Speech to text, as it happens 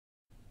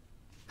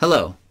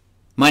Hello,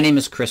 my name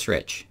is Chris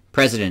Rich,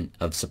 President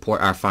of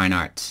Support Our Fine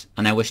Arts,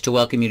 and I wish to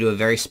welcome you to a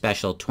very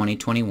special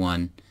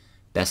 2021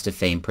 Best of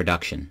Fame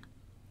production.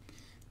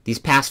 These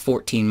past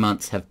 14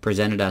 months have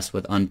presented us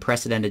with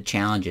unprecedented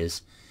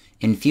challenges,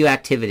 and few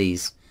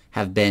activities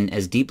have been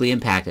as deeply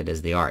impacted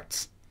as the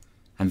arts.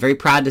 I'm very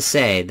proud to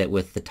say that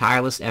with the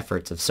tireless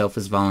efforts of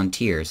SOFA's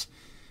volunteers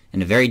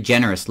and a very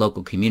generous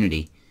local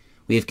community,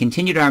 we have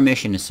continued our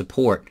mission to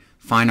support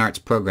fine arts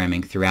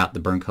programming throughout the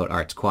Burncoat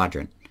Arts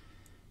Quadrant.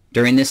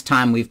 During this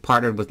time, we've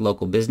partnered with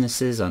local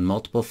businesses on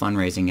multiple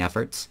fundraising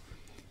efforts,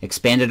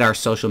 expanded our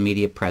social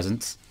media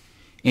presence,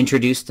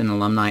 introduced an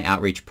alumni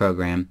outreach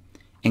program,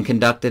 and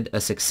conducted a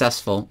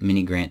successful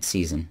mini-grant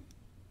season.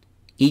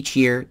 Each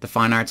year, the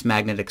Fine Arts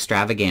Magnet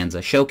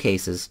Extravaganza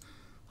showcases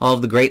all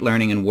of the great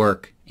learning and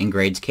work in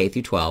grades K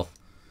through 12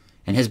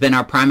 and has been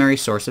our primary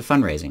source of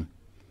fundraising.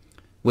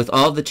 With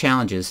all of the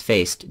challenges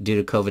faced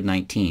due to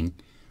COVID-19,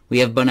 we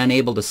have been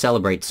unable to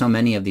celebrate so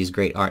many of these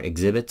great art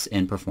exhibits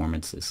and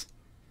performances.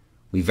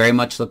 We very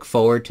much look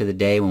forward to the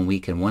day when we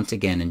can once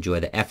again enjoy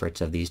the efforts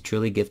of these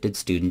truly gifted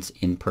students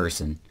in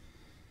person.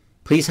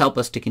 Please help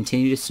us to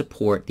continue to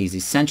support these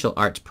essential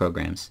arts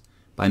programs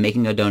by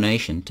making a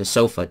donation to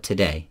SOFA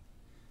today.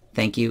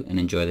 Thank you and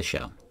enjoy the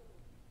show.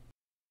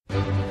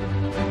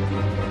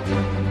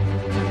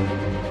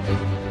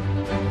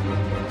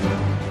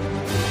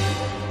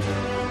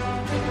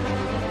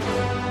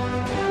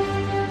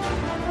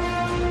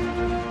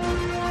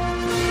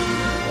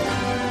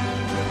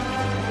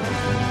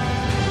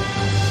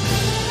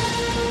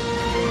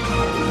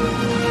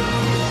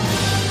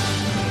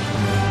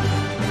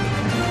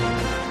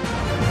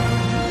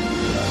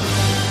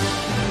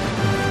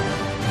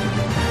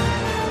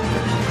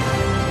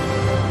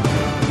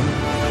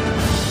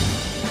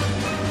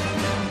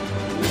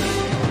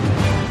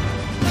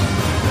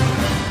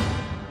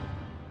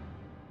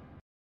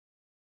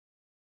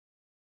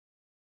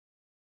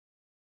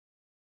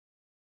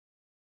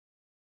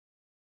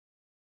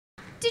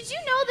 Did you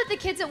know that the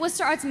kids at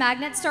Worcester Arts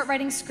Magnet start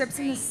writing scripts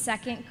in the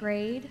 2nd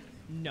grade?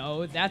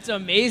 No, that's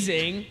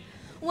amazing.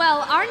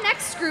 Well, our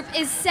next group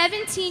is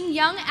 17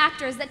 young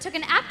actors that took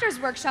an actors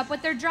workshop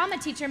with their drama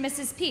teacher,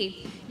 Mrs.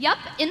 P. Yup,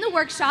 in the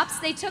workshops,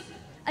 they took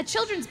a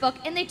children's book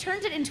and they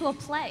turned it into a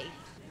play.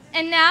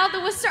 And now the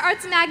Worcester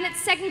Arts Magnet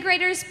 2nd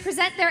graders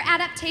present their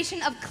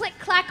adaptation of Click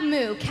Clack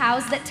Moo,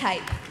 Cows That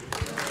Type.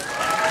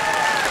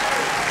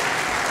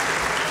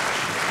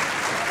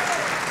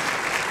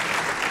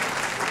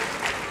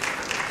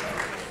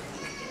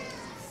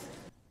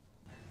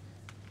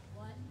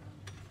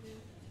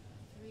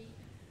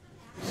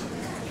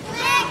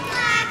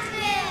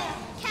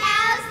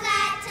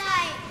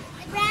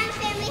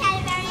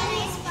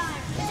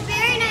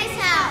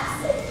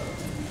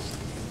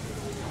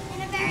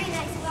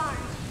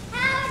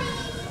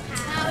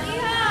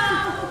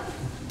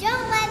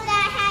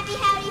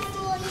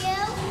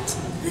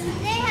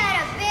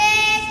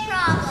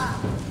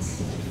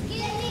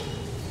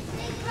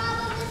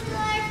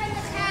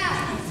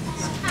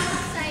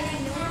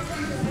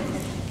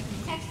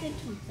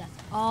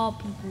 All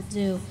people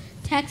do.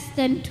 Text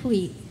and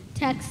tweet.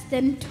 Text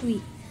and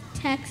tweet.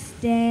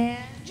 Text and...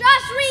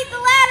 Just read the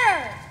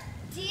letter!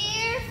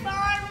 Dear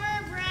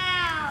Farmer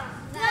Brown,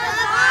 the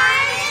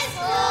barn is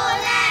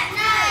full at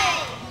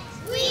night.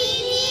 We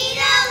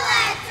need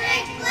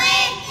electric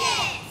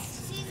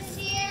blankets.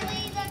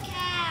 Sincerely, the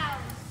cows.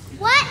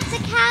 What?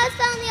 The cows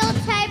found the old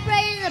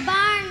typewriter in the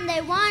barn and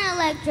they want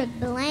electric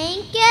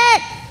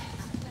blankets?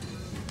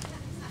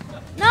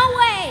 No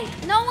way!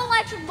 No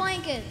electric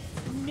blankets!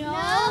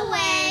 No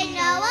way,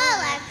 no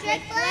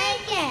electric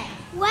blanket.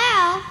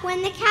 Well,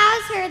 when the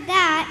cows heard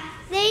that,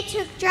 they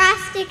took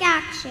drastic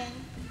action.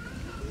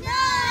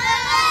 No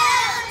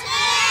milk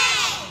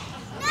today!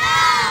 No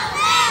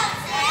milk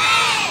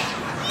today!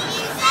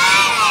 We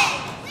said it!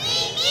 We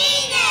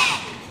mean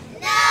it!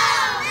 No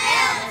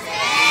milk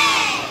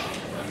today!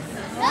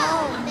 No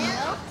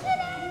milk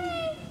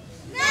today!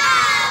 No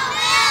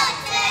milk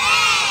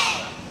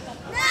today!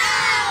 No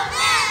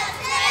milk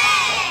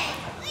today!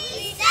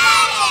 We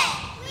said it!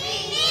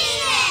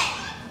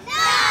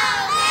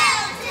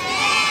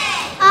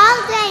 All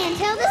day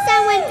until the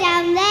sun went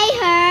down, they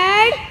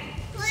heard...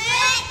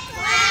 Click,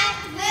 clack,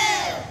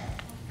 moo.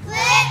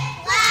 Click,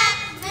 clack,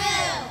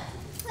 moo.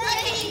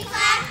 Clickety,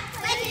 clack,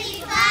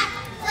 clickety, clack,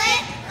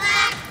 click,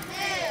 clack,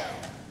 moo.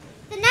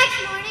 The next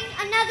morning,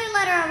 another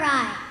letter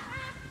arrived.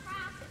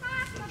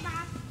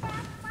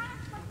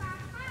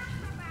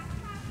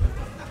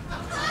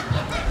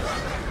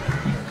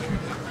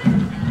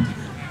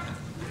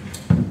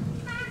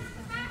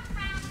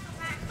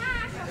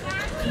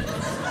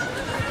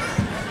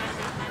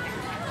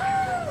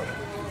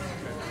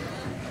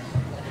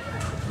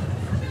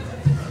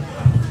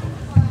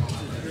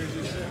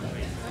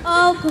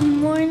 Oh, good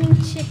morning,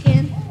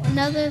 chicken.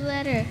 Another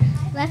letter.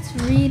 Let's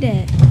read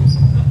it.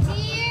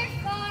 Dear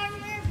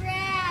Farmer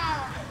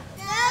Brown,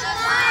 the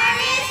barn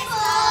is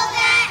cold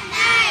at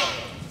night.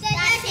 The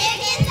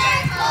chickens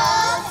are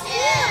cold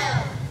too.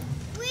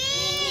 We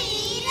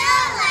need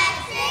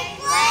electric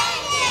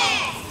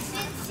blankets.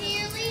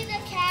 Sincerely,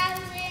 the cows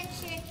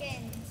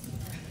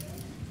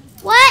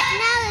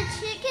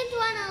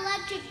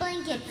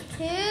blankets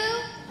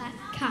too?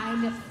 That's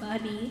kind of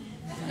funny.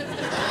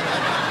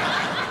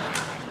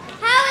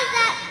 How is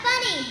that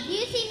funny?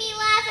 You see me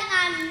laughing,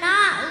 I'm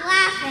not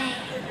laughing.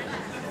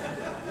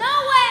 No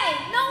way!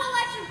 No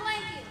electric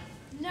blanket!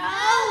 No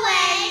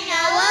way,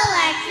 no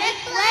electric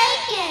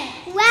blanket.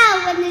 Well,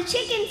 when the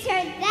chickens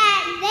heard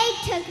that, they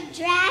took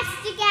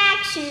drastic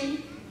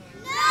action.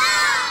 No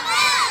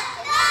milk,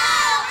 no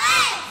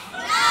eggs,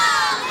 no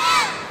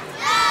milk,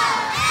 no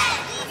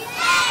eggs. We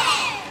said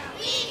it,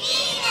 we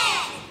mean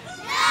it.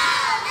 No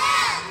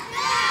milk,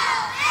 no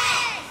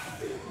eggs.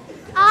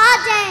 All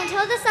day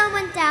until the sun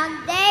went down,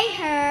 they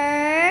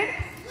heard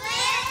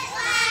click,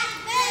 clack,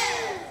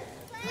 moo.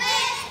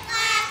 Click,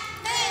 clack,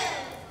 moo.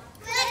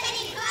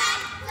 Clickety, clack,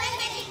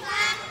 clickety,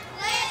 clack,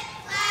 click,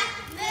 clack,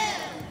 moo.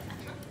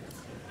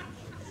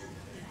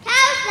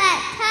 Cows that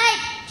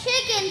type,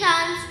 chickens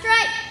on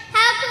strike.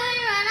 How can we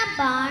run a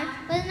barn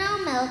with no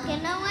milk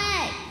and no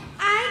eggs?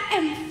 I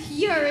am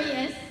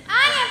furious.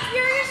 I am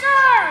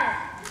furiouser!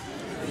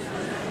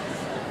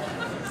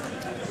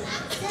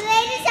 So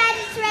they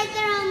decided to write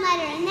their own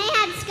letter, and they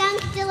had Skunk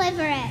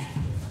deliver it.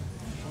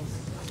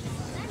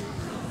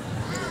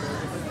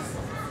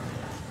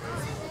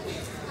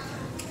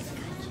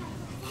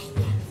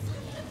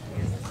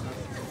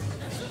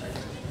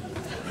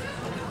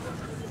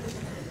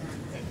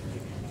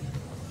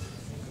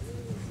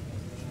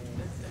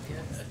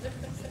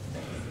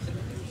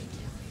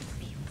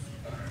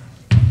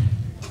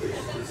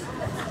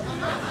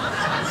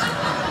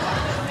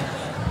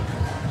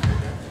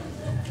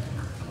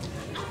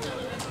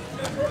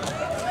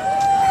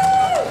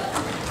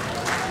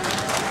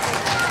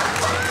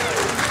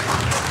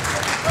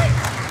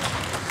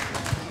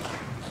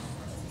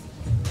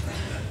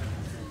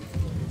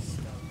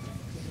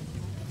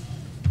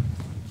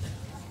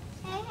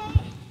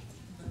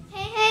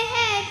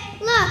 Hey,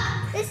 look,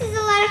 this is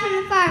a letter from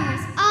the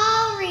farmers.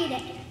 I'll read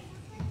it.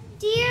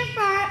 Dear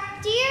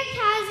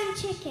cows and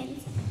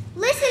chickens,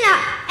 listen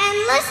up and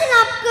listen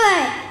up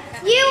good.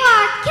 You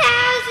are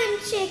cows and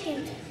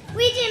chickens.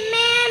 We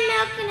demand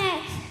milk and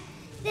eggs.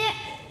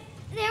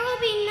 There will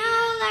be no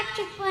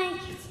electric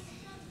blankets.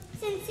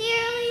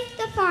 Sincerely,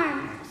 the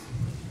farmers.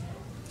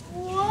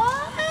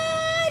 What?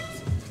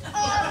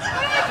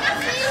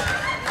 Emergency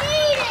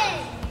meeting!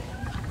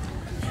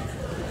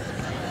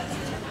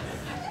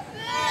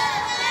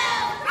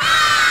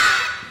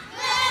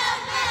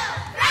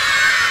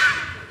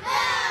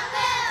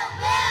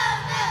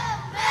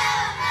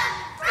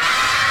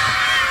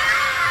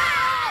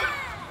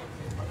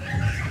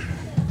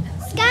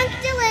 Skunk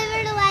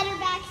delivered a letter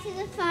back to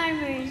the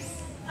farmers.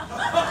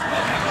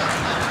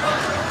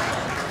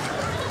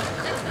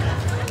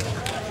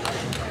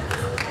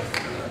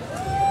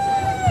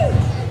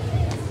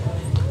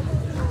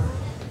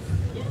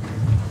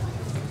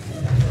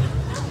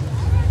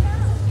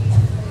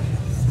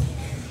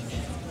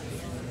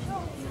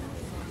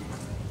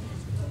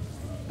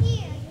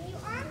 Here, you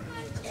aren't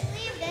going to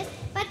believe this,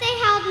 but they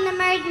held an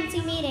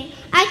emergency meeting.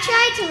 I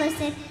tried to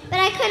listen, but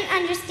I couldn't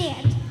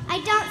understand. I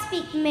don't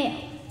speak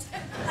Moo.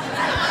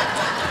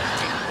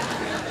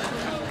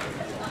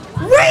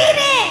 Read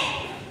it!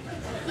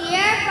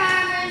 Dear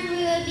farmers, we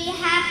would be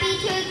happy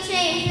to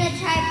exchange the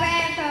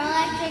typewriter for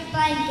electric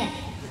blankets.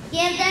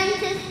 Give them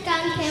to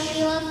Skunk and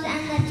we will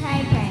send the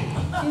typewriter.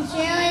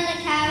 Sincerely, the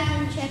cows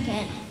and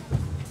chickens.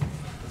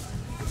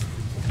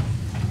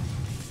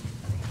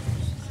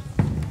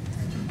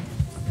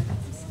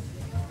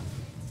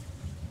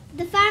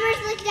 The farmers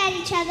looked at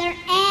each other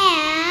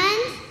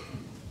and...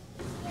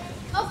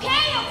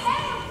 Okay.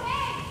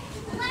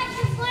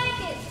 Electric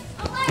blankets!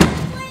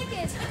 Electric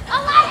blankets!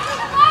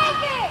 Electric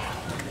blankets!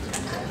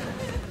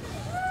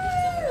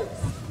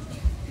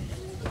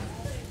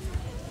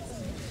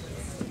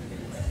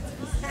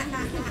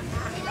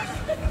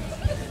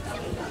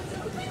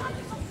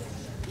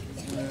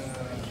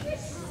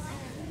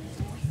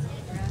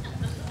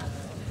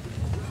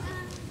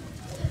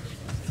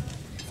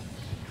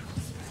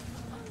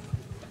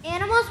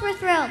 Animals were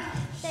thrilled.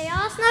 They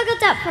all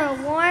snuggled up for a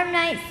warm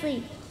night's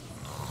sleep.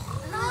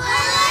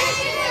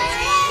 Electric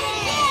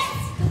blankets!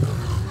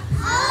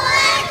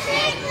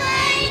 Electric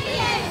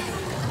blankets!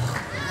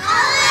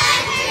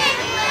 Electric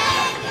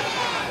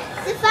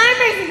blankets! The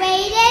farmers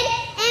waited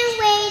and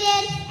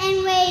waited and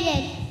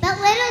waited, but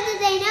little did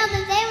they know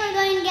that they were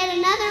going to get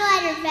another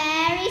letter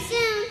very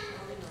soon.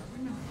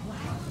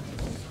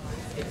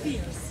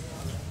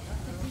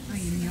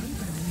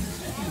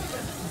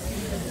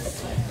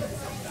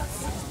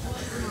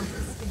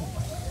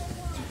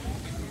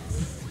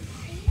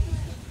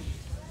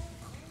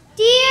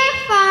 Dear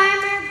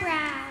Farmer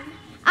Brown,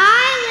 I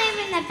live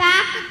in the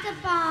back of the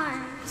barn.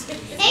 It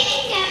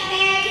can get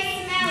very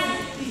smelly.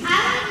 I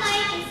would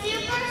like a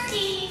super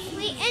steamy,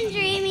 sweet and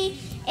dreamy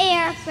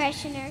air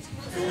freshener.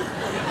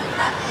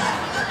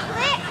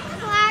 Click,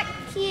 clack,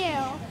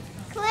 cue.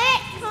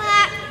 Click,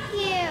 clack,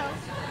 cue.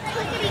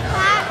 Clickety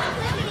clack,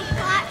 clickety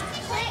clack,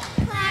 click,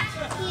 clack,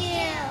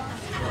 cue.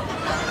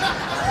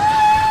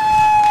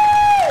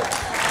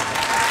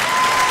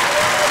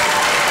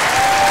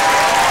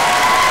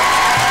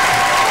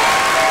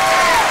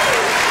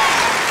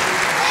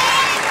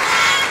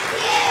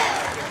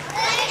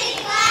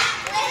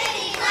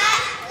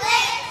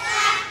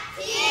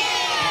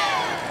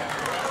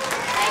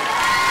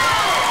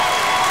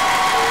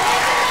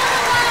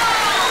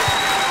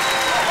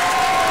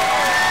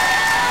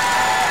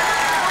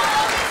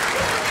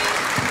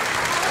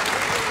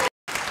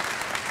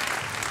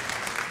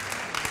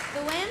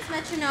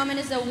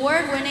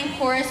 award-winning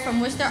chorus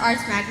from Worcester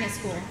Arts Magnet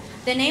School.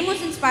 The name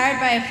was inspired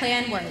by a play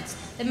on words.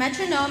 The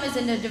metronome is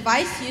a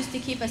device used to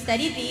keep a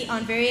steady beat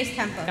on various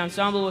tempos. The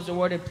ensemble was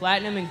awarded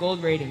platinum and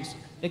gold ratings.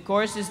 The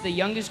chorus is the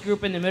youngest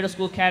group in the middle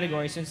school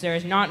category since there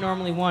is not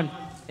normally one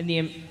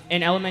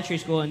in elementary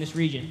school in this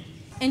region.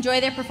 Enjoy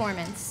their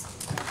performance.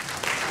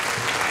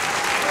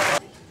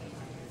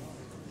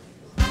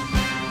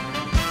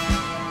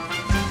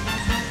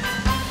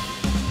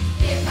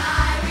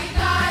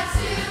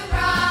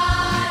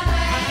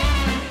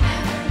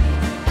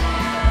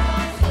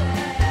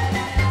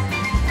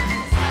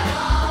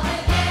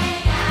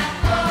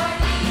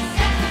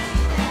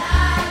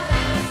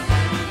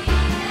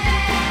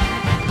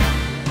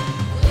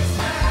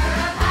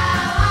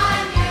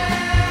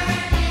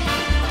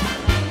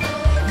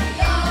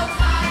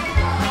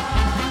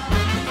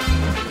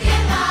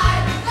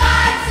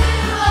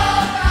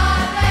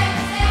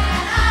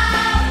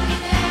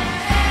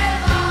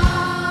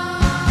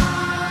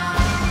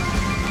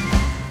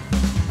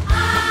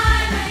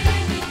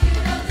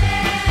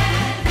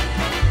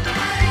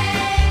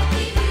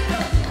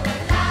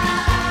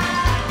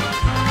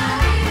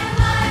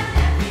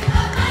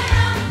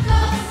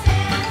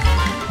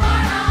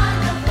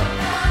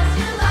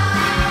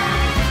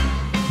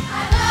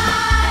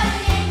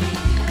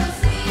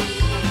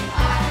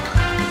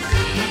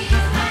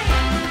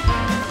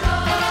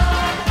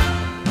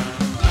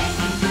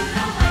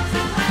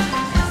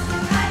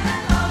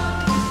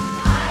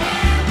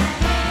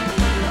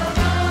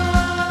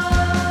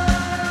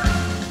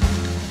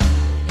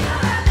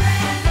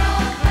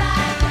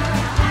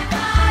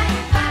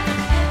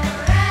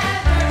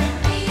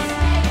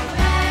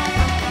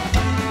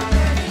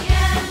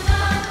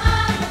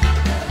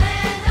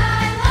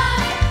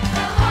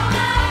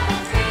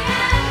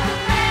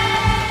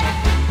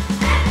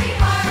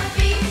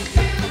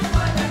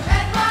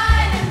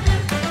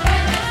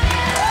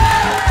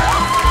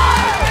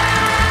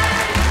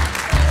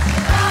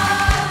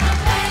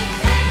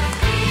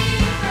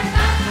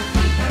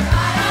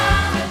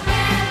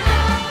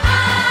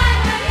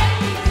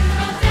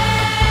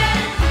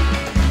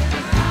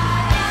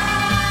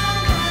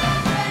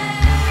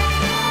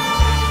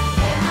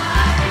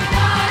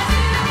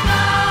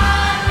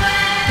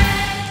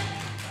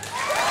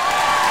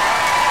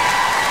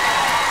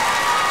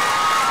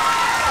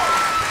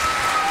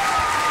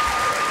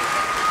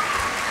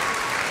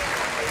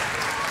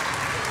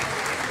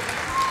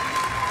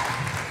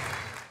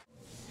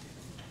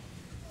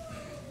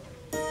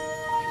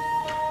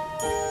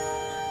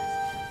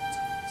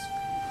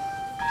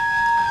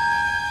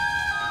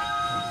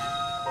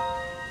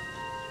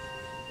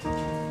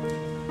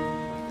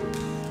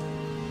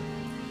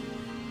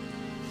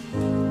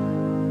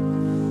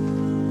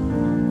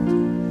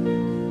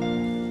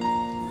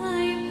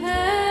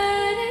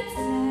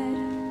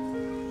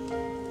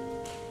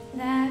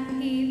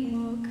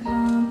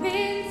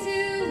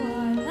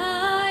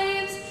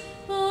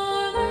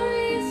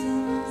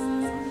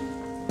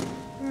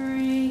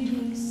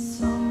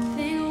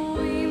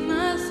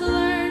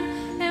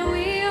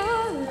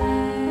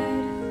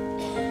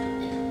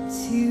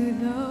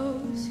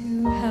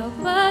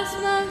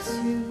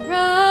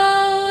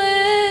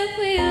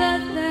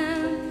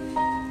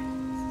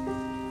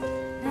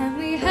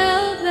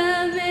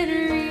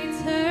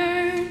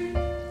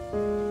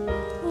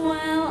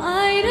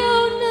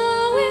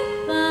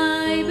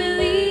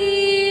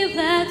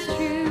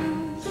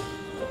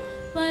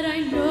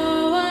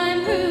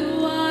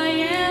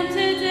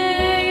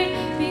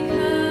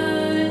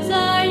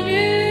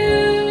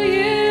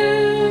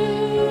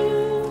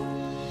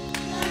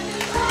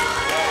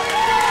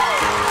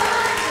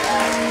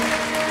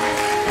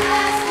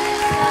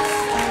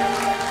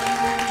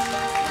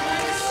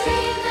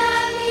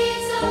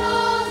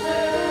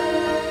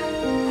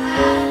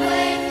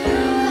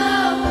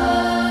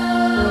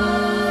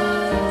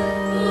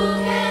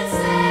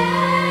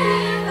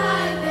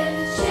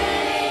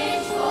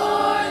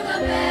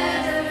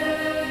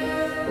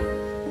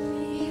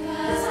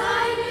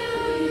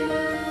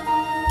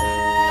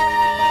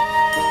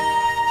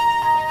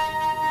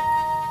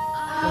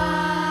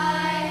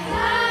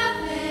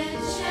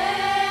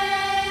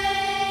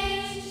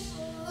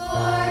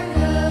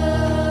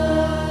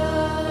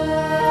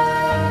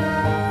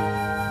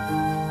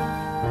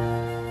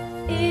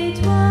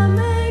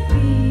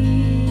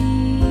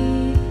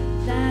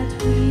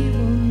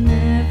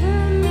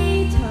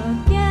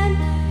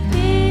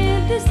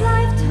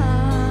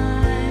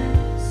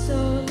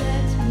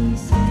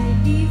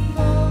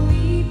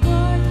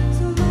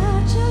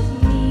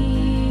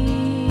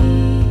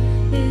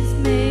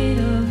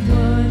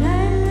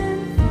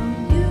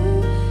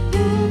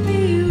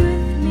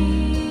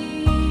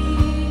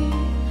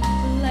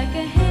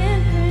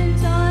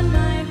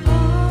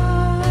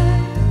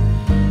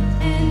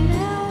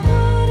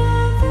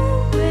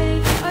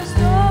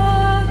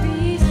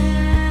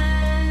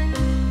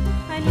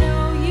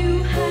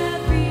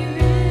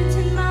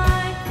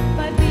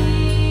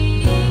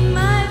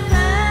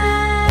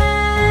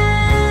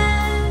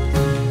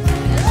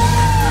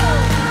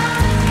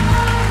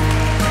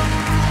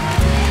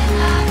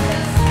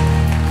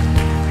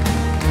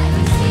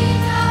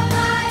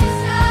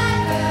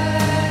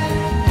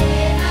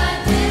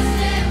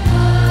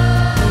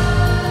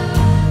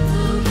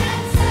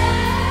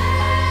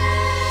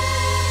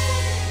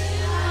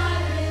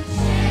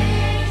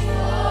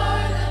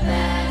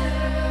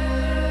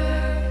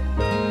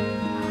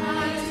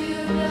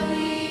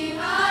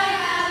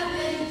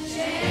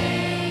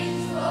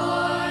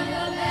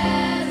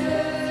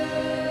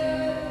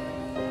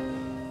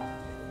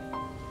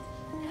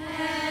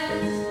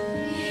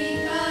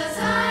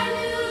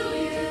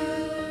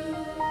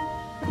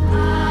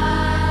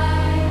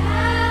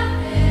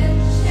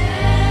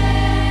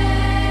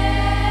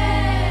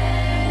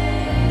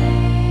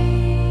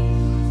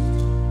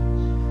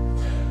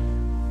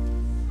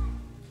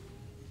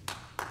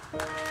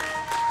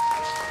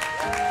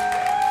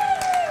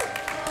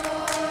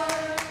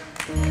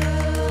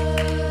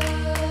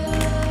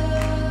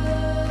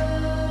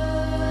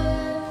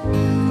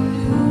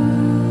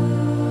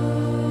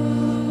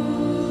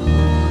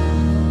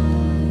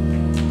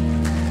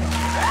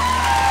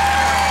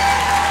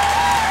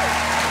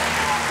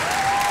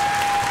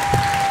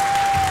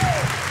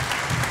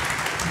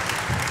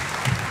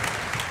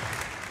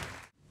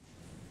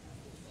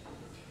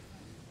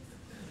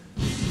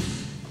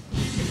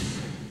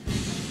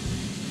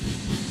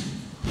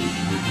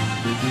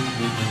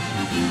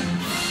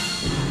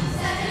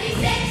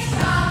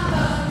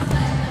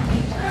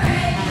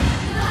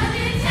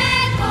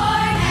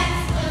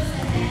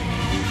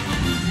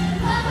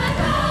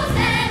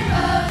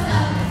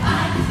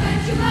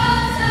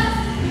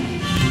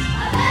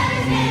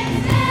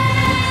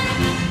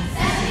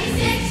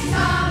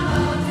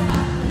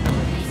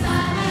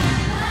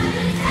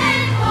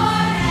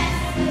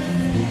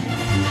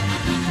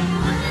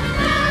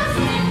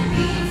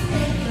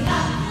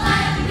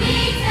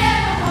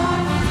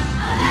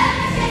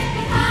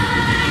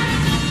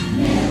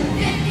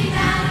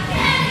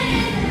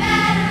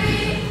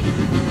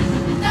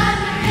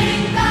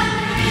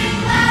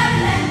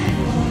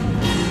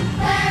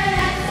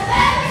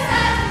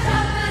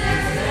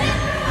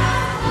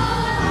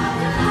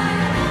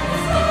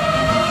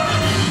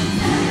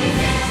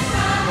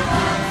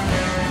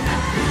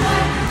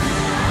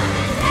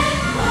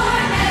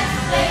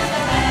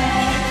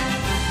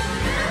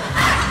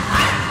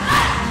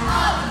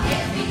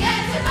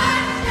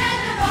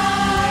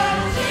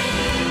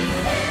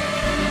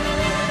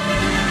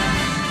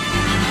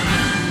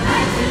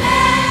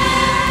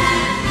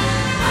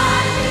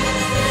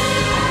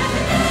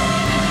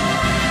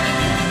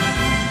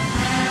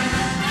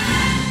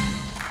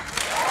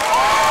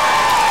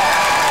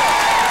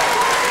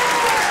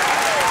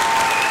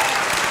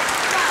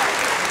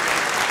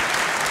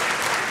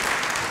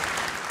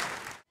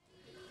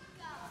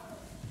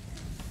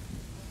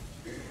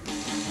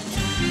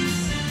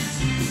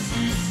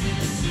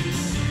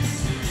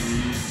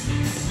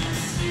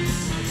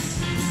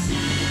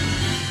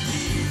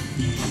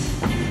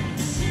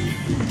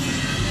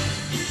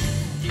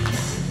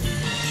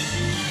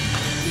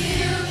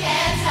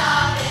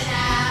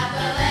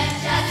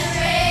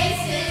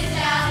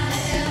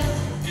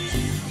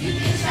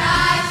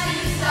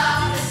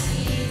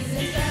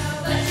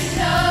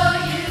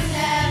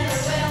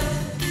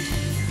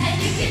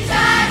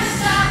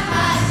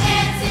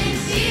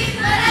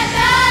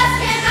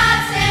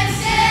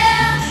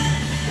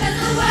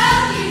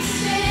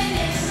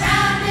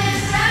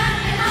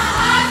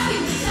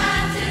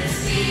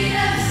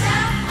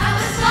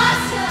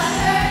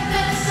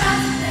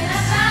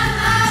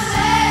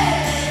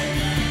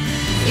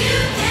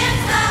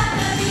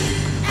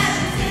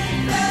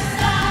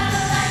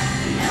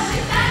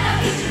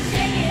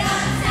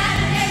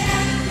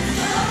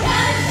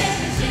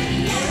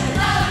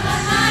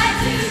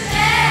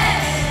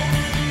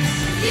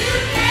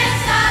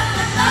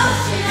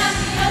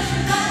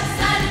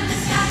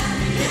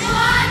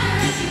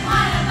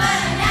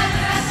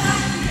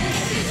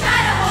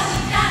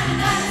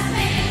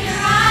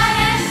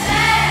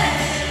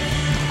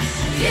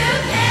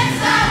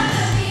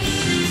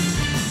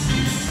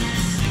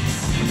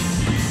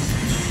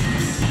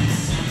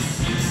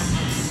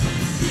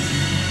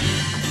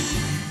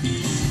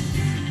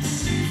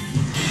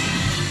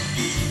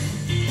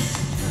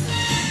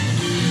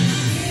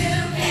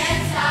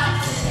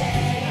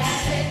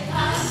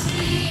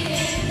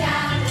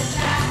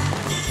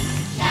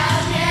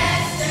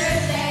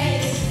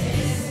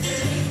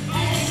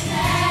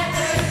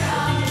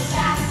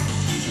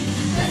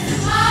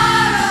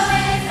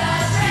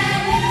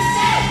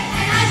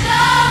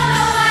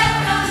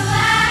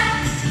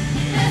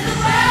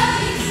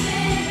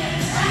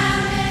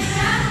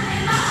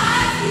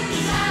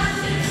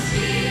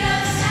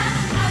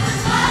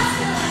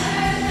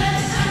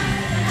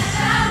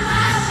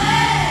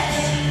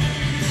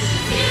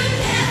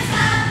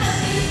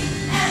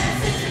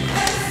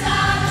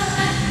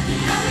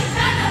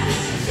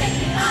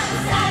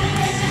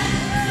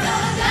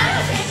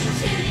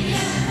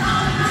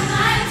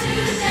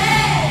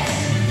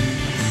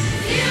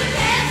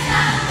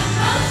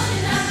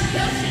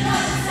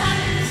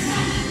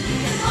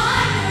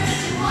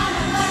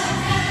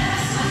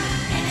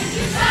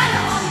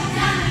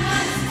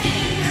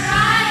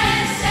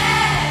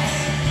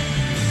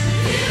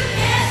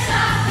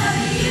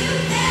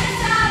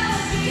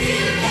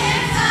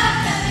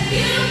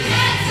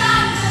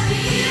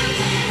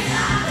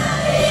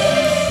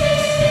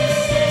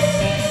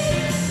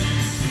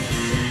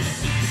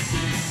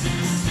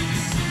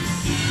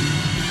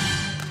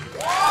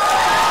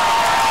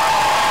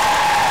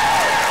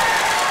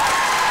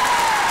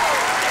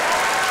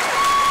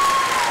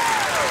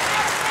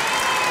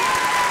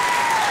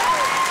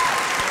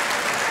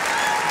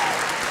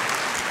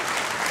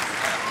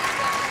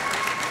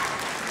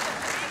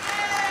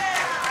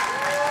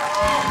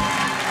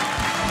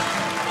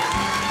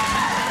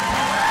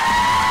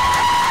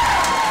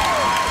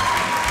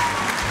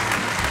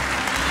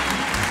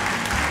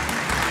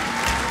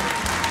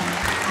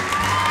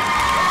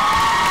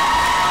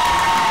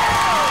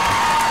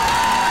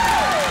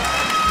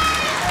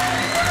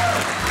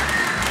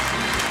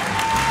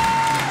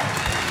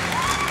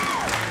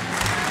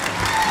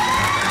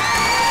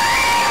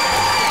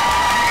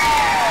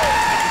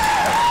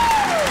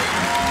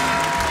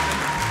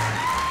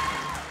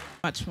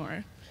 much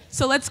more.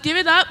 So let's give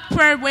it up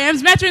for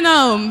Wham's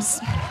Metronomes.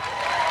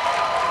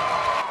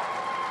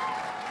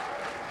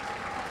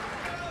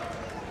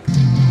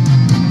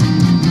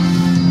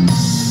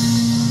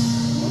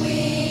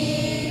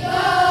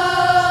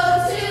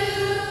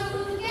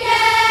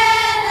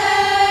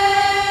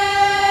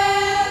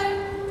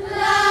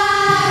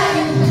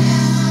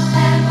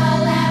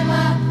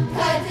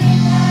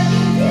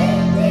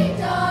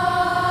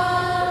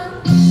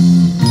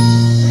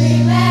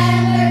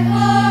 Remember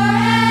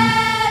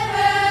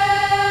forever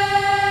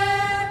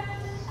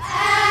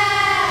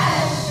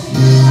as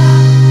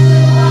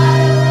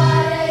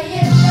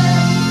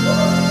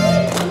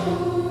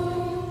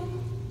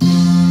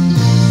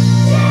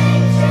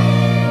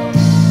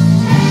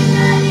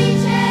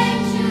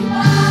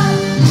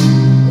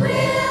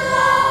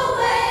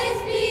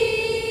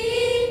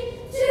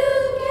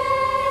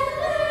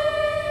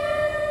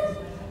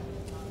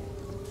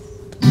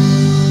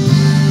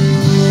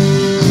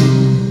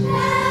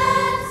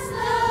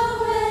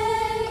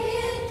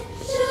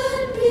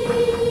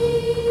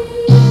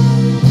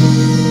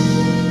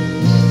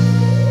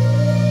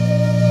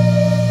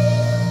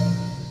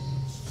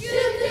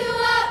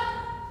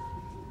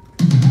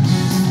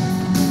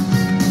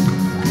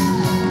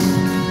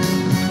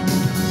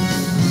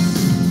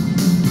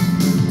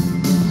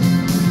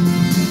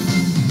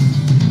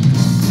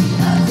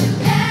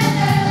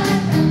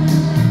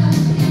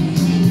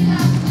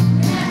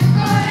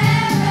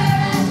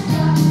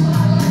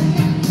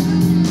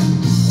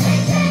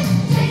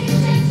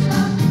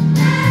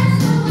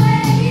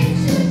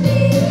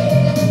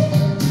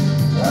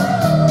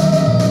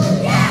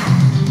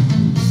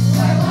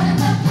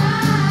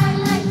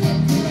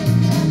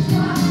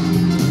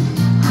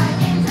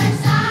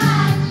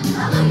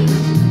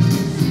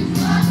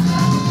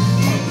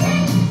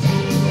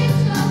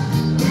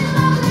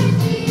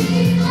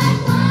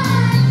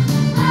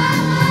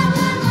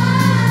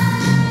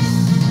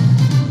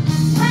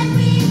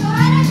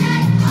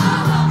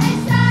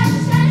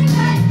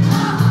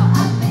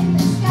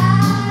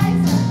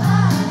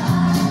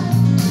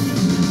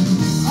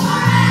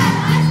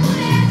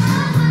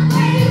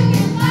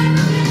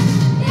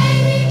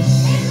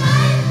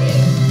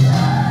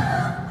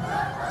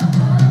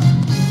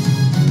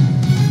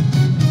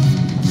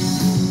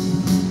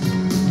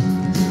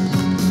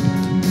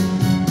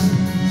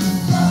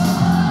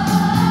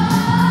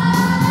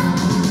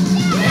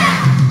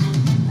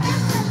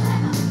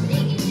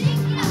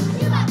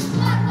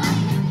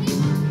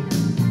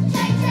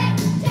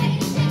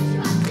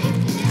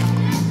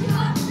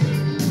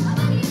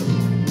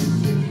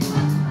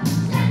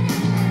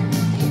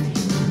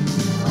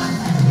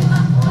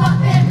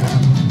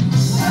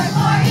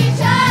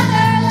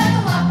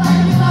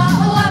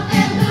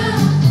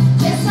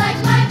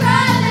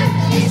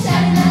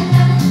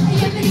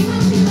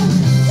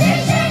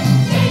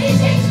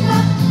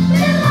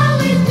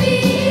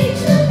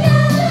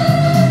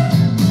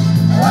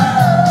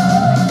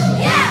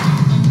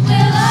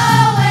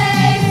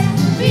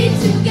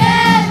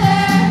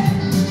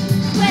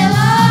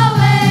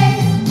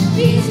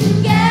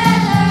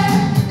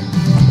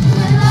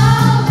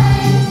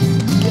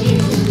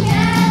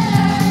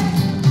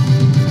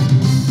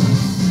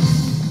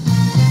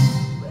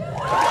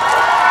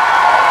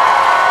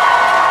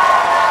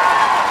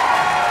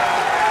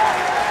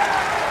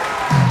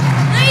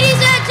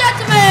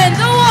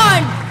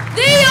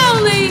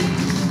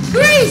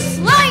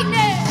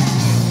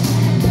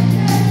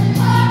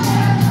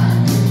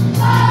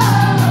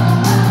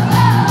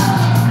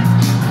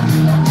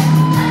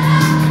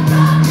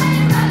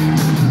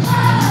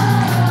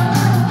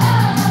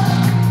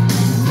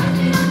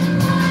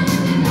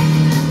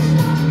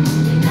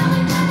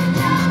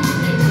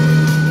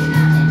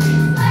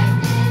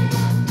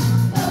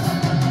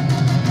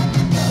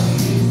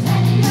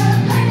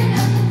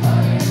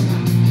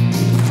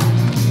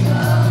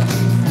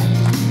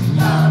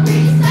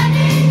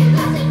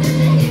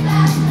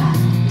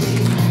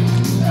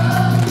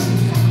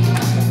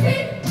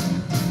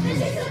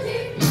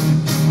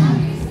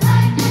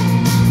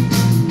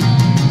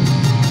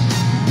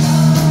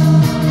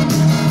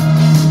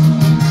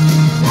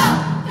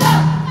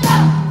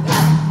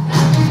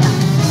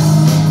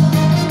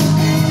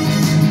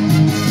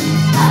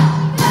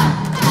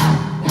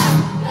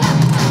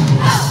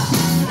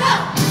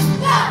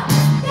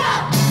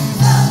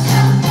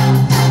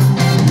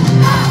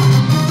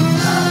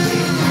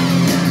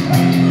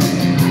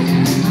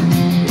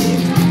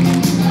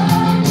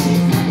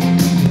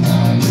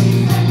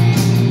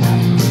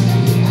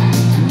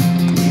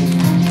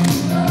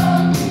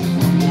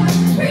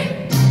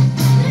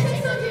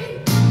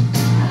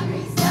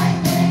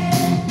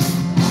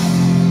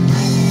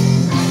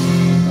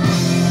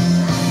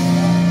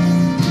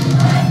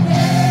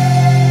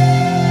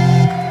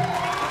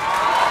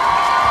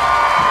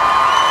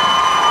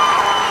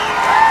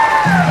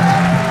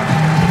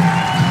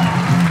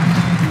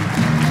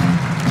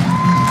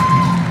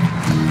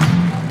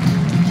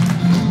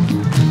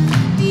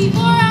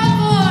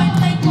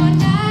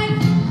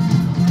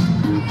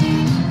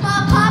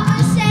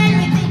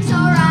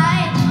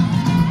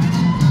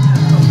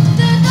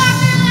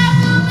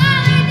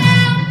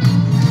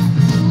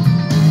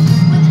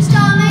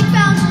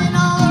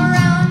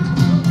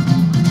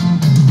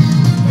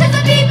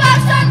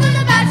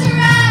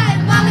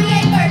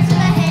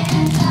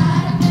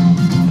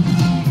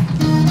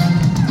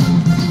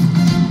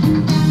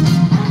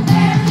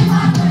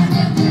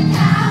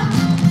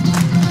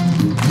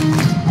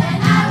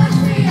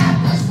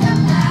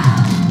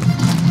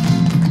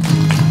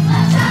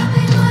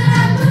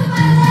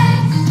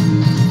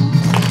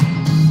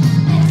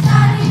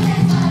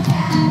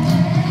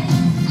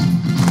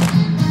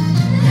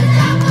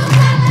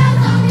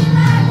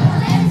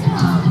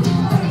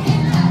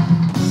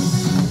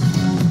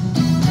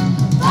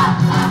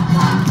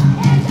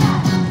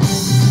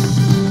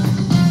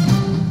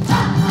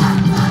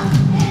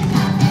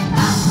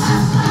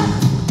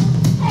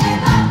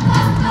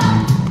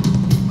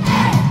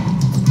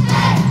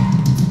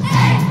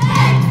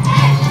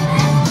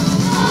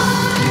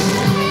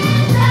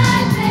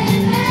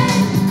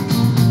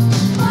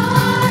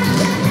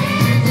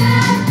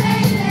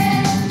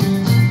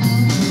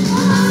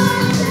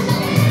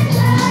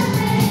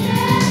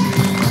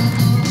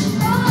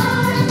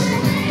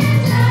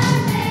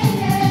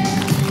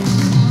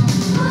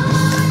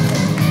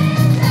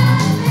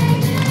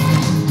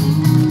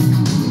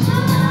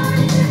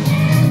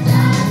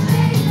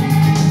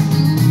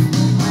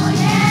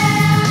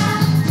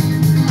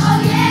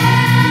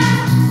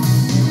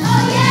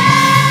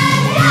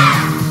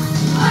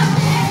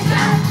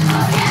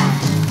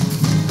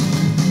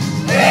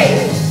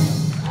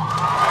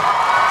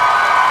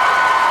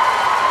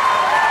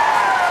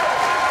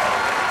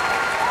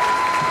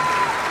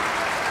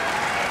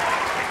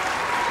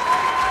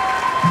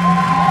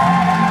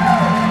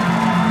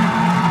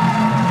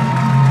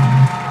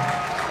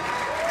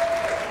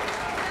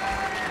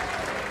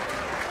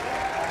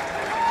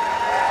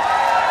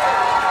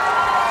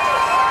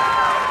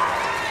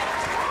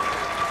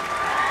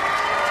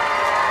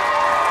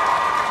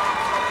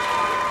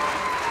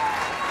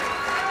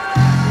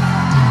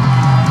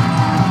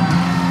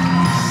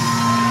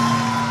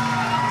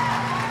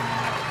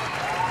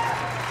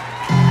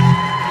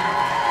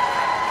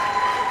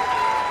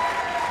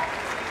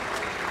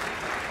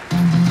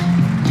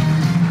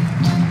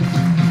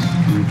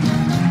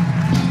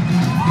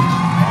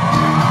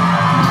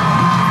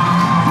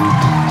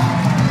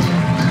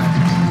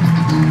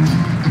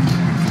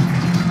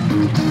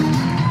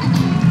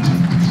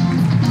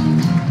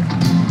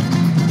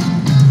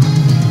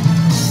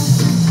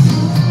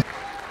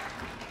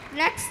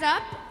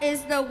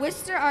the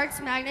Worcester Arts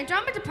Magnet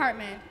Drama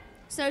Department.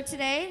 So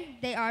today,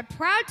 they are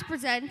proud to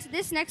present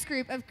this next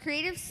group of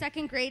creative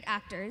second grade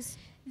actors.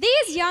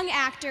 These young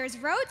actors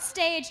wrote,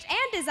 staged, and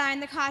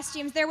designed the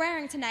costumes they're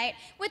wearing tonight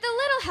with a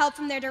little help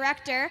from their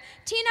director,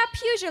 Tina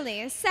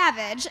Pugili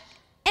Savage.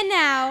 And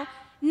now,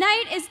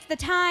 night is the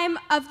time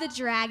of the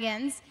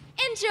dragons.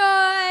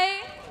 Enjoy!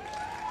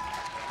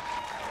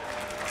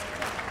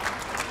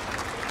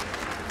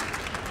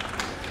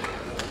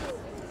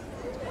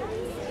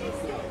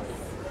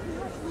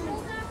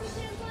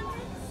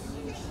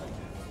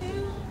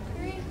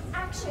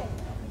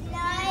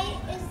 Night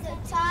is the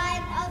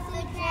time of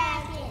the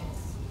dragons.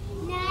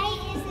 Night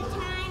is the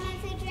time of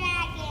the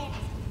dragons.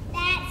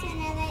 That's when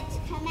the lights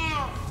come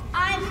out.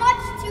 I'm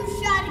much too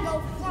shy to go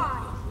fly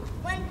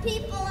when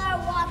people are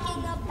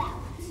walking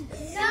about.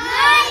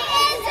 Night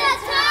is the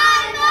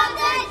time of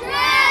the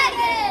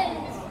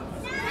dragons.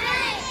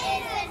 Night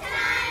is the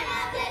time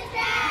of the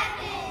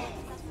dragons.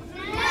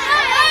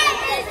 Night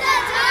is the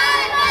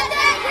time of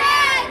the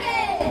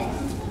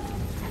dragons.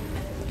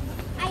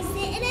 I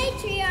sit in a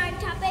tree on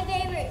top of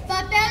a roof,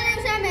 but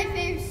buildings are my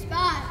favorite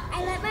spot. I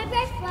let my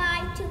breath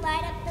fly to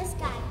light up the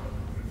sky.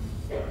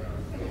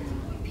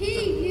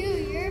 P.U.,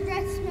 your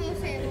breath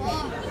smells a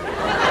lot.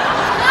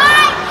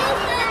 Night is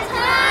the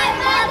time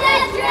of the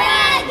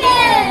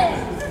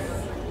dragons!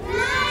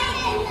 Night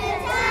is the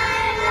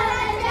time of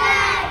the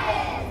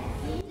dragons!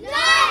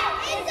 Night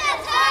is the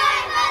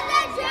time of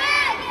the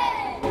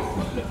dragons!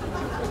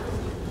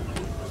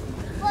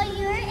 While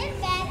you're in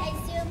bed, I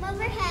zoom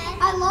overhead.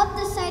 I love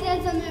the sight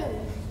of the moon.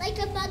 Like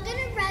a bug in a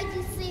rug,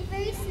 you sleep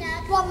very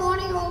snug. But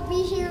morning will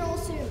be here all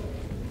soon.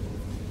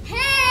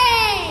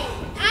 Hey!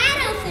 I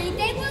don't think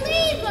they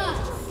believe us.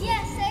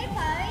 Yes, they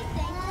probably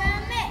think we're a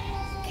myth.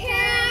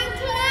 Come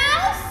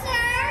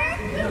closer.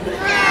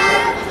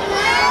 Come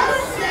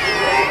closer.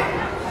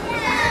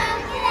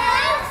 Come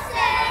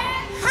closer.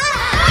 Ha!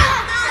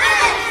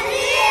 As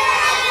near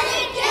as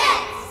it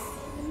gets.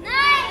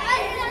 Night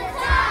is the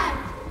time.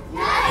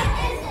 Night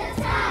is the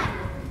time.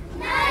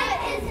 Night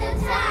is the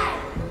time.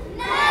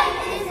 Night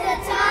is the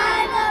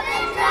time of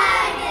the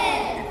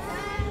dragons.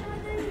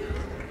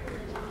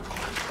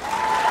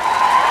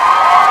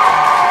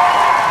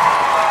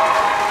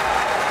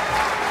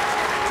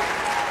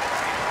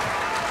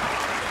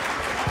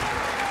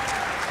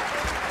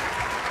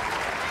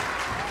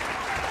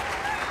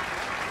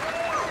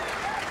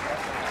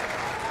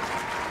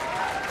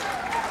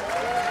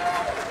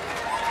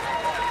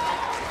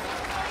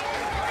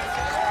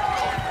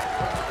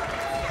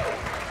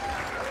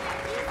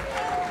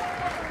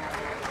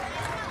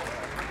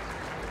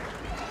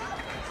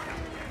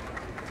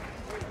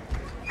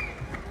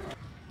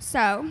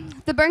 So,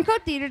 the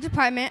Burncoat Theater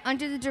Department,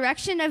 under the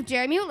direction of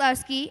Jeremy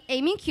Wulowski,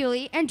 Amy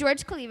Cooley, and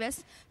George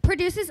Kalivas,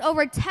 produces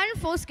over 10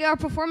 full-scale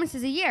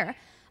performances a year.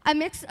 A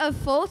mix of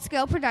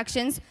full-scale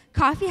productions,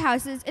 coffee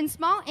houses, and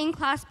small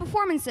in-class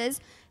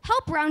performances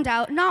help round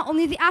out not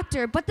only the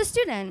actor, but the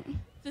student.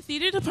 The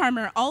theater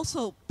department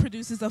also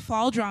produces a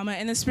fall drama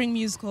and a spring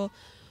musical,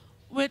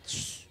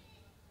 which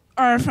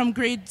are from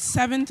grades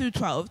 7 through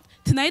 12.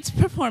 Tonight's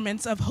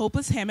performance of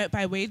Hopeless Hamlet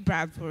by Wade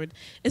Bradford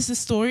is the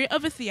story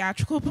of a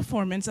theatrical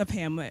performance of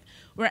Hamlet,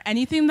 where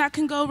anything that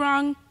can go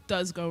wrong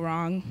does go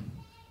wrong.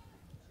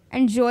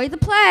 Enjoy the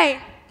play!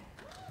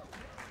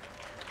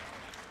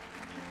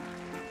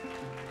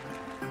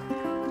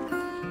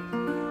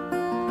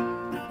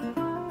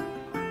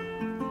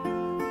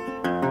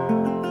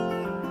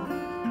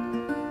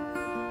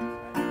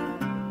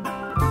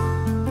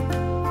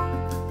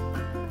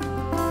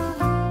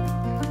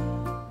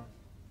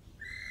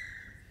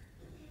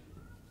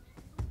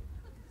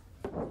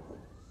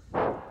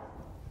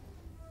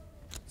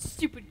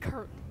 Stupid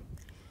curtain.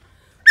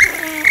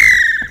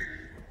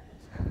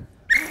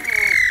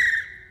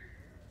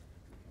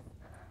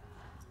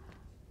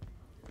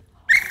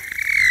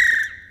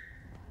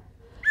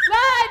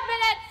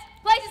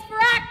 Places for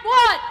Act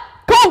 1!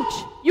 Coach!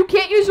 You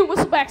can't use your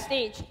whistle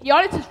backstage. The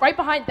audience is right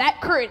behind that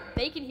curtain.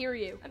 They can hear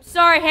you. I'm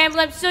sorry, Hamlet.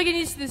 I'm still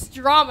getting used to this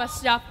drama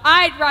stuff.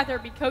 I'd rather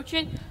be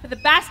coaching, but the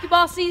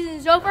basketball season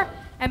is over,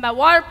 and my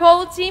water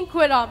polo team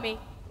quit on me.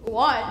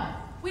 What?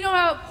 We don't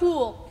have a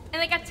pool,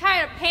 and I got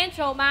tired of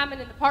pantomiming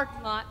in the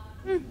parking lot.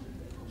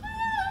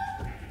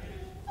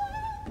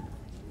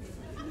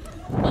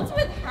 What's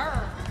with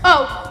her?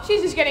 Oh,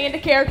 she's just getting into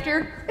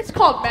character. It's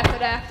called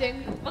method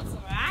acting. What's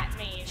that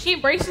mean? She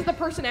embraces the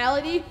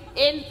personality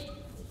in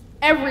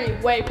every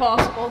way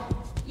possible.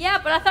 Yeah,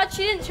 but I thought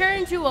she didn't turn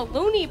into a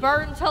loony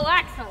bird until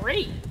Act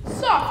 3.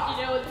 Soft,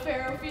 you know, the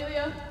fair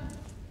Ophelia.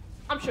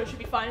 I'm sure she'll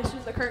be fine as soon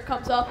as the curtain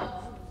comes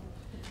up.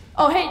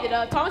 Oh, hey, did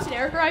Thomas and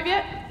Eric arrive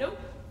yet? Nope.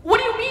 What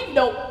do you mean,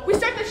 nope? We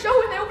start the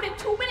show and they open in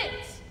 2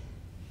 minutes.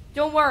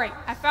 Don't worry,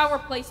 I found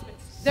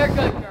replacements. They're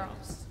good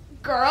girls.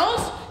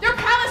 Girls? They're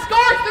palace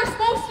guards. They're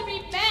supposed to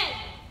be men.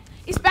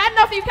 It's bad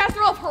enough that you cast the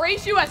role of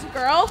Horatio as a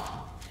girl.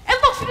 And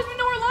look, she doesn't even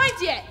know her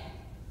lines yet.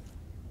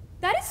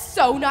 That is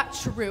so not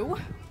true.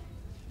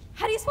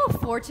 How do you spell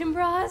fortune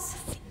bras?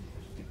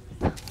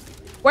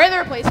 Where are the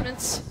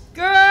replacements?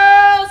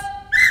 Girls!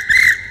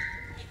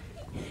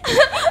 We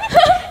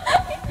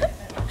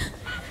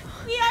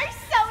are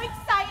so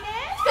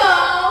excited. Go,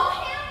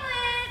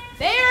 Hamlet!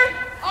 There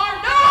are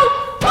no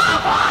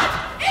robots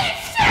in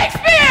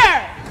Shakespeare!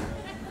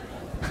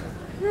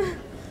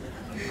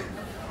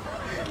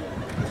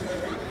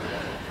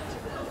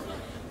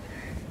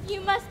 You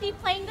must be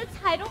playing the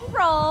title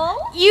role.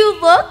 You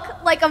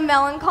look like a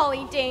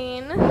melancholy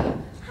Dane.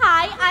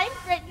 Hi, I'm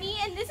Brittany,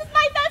 and this is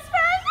my best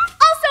friend.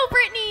 Also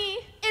Brittany.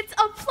 It's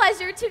a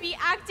pleasure to be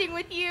acting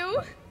with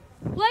you.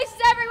 Places,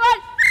 everyone!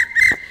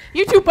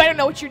 You two better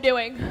know what you're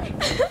doing. There's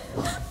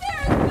my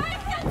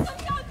handsome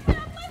young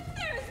Hamlet.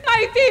 There's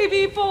my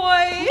baby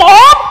boy.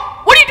 Mom?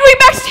 What are you doing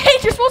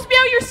backstage? You're supposed to be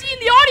out here seeing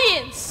the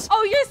audience.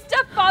 Oh, your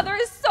stepfather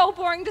is so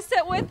boring to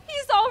sit with.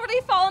 He's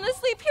already fallen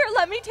asleep. Here,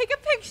 let me take a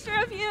picture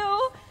of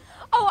you.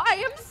 Oh, I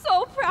am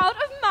so proud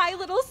of my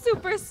little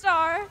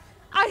superstar.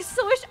 I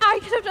so wish I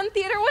could have done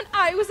theater when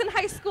I was in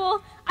high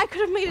school. I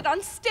could have made it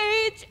on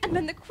stage and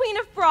been the queen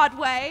of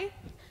Broadway.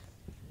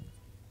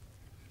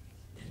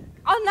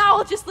 Now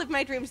I'll just live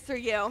my dreams through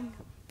you.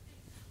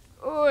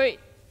 Wait,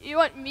 you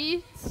want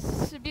me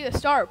to be the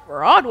star of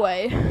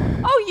Broadway?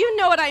 Oh, you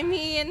know what I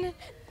mean.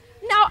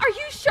 Now, are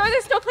you sure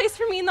there's no place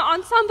for me in the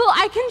ensemble?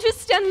 I can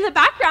just stand in the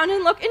background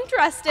and look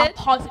interested. I'm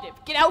positive.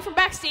 Get out from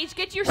backstage,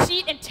 get to your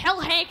seat, and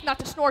tell Hank not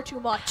to snore too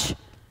much.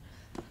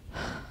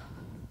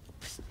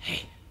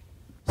 Hey,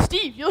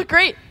 Steve, you look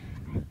great.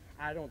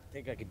 I don't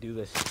think I could do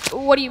this.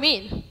 What do you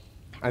mean?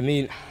 I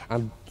mean,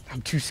 I'm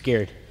too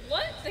scared.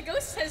 What? The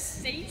ghost has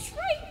stage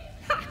fright?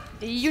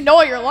 You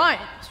know your lines,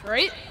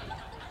 right?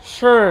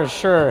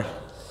 Sure.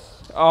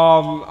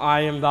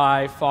 I am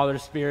thy father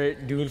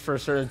spirit, doomed for a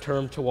certain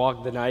term to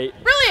walk the night.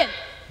 Brilliant!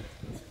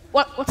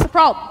 What's the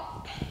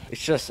problem?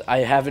 It's just I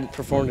haven't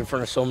performed in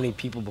front of so many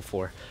people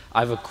before. I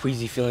have a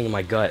queasy feeling in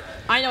my gut.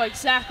 I know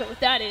exactly what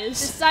that is.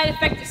 The side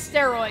effect of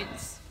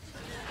steroids.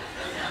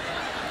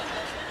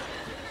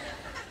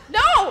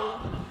 No!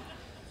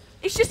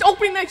 It's just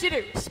opening the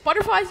jitters.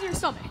 Butterflies in your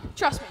stomach.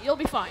 Trust me, you'll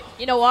be fine.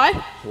 You know why?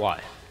 Why?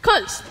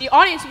 Because the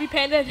audience will be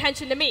paying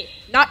attention to me,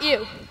 not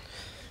you.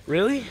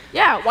 Really?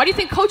 Yeah, why do you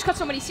think Coach cut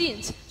so many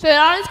scenes? So the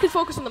audience can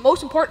focus on the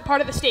most important part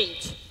of the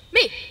stage.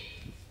 Me.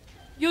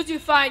 You'll do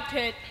fine,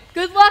 kid.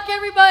 Good luck,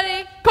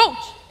 everybody.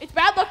 Coach, it's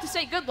bad luck to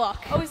say good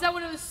luck. Oh, is that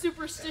one of those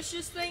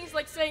superstitious things,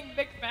 like saying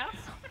Big Mac?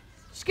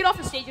 Just get off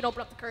the stage and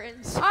open up the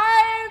curtains. All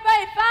right,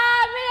 everybody,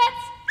 5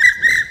 minutes.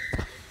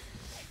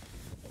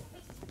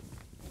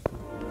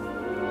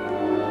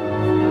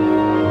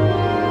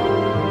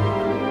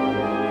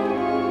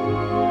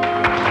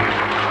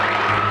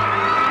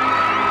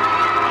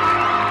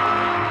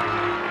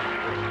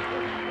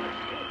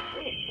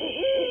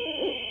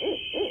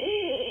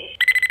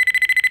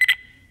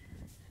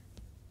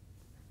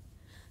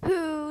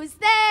 Who's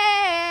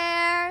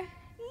there?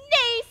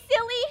 Nay,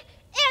 silly.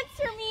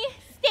 Answer me.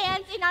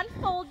 Stand and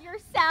unfold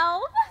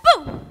yourself.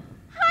 Boo!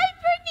 Hi,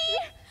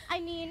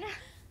 Brittany.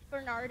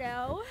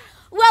 Bernardo.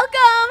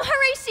 Welcome,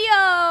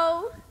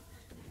 Horatio.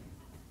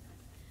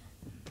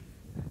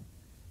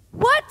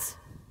 What?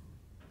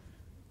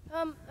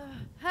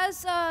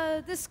 Has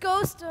this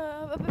ghost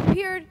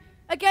appeared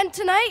again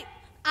tonight?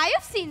 I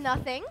have seen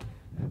nothing.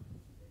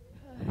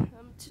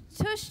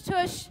 Tush,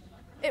 tush.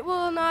 It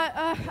will not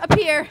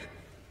appear.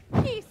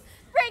 Peace.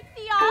 Break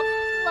thee off.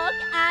 Look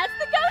as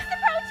the ghost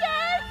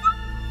approaches.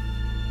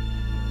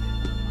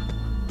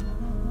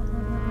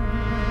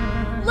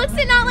 Looks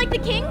it not like the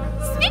king?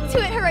 Speak to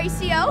it,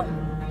 Horatio.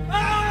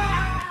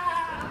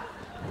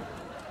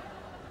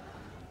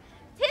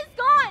 Tis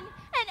gone,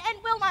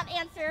 and will not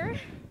answer.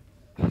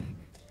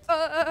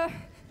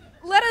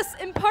 Let us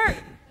impart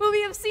what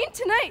we have seen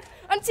tonight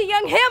unto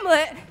young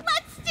Hamlet.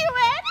 Let's do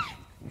it.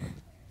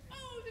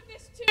 Oh,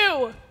 this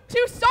too.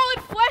 Two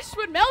solid flesh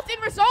would melt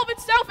and resolve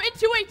itself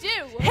into a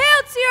dew.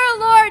 Hail to your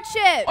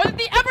lordship! Or that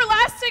the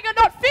everlasting had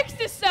not fixed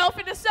itself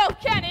into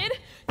self-canon,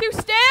 through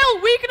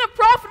stale, weak, and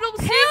unprofitable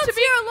seem Hail to to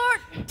be. your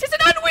lord! 'Tis an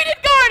unweeded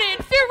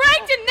garden, through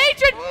ranked in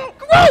nature.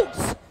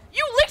 Gross!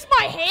 You licked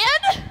my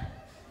hand?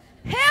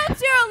 Hail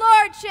to your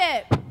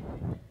lordship!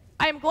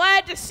 I am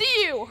glad to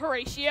see you,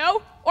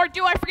 Horatio. Or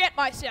do I forget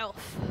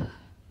myself?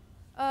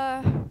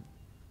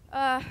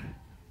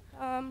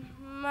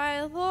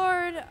 My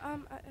lord,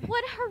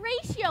 What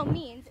Horatio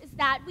means is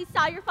that we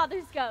saw your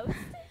father's ghost.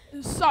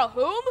 Saw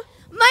whom?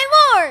 My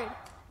lord,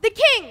 the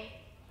king,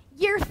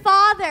 your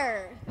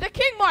father. The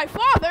king, my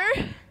father?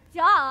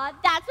 Duh,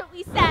 that's what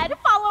we said.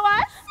 Follow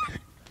us.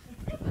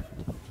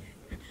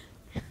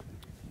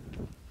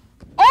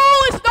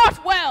 All is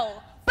not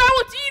well.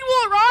 Foul deed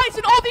will arise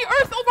and all the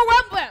earth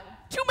overwhelm them.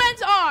 To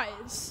men's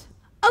eyes.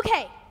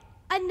 Okay,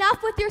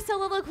 enough with your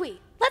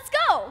soliloquy. Let's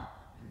go.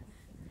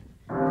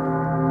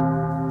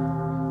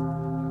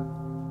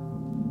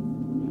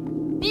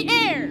 The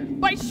air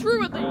bites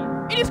shrewdly.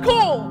 It is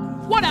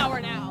cold. What hour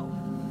now?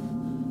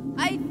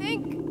 I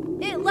think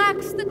it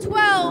lacks the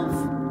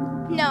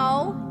 12.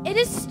 No, it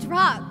is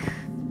struck.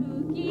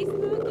 Spooky,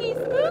 spooky,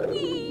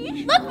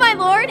 spooky. Look, my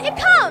lord, it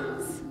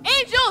comes.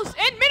 Angels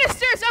and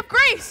ministers of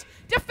grace,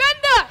 defend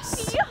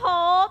us.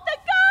 Behold the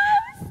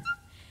ghost.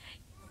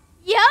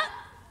 Yep,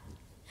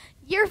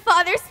 Your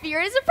father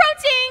spirit is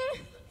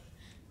approaching.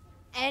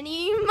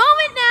 Any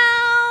moment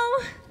now.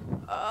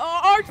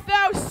 Art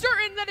thou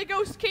certain that a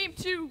ghost came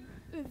to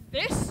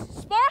this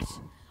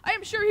spot? I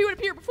am sure he would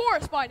appear before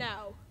us by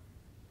now.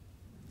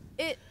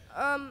 It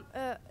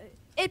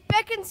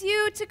beckons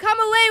you to come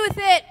away with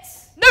it.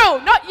 No,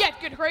 not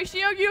yet, good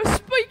Horatio. You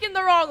speak in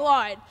the wrong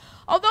line.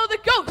 Although the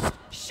ghost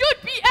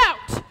should be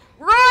out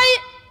right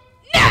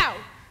now.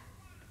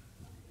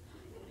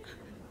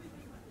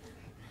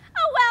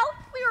 Oh, well,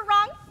 we were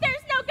wrong.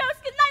 There's no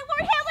ghost. Good night,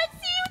 Lord Hamlet.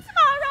 See you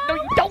tomorrow. No,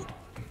 you don't.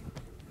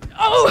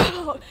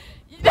 Oh,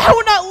 thou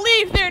will not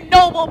leave their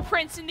noble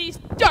prince in these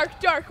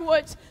dark, dark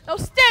woods. They'll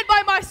stand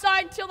by my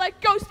side until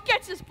that ghost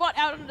gets his butt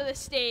out onto the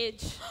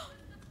stage.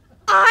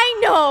 I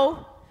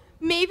know.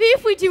 Maybe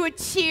if we do a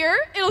cheer,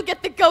 it'll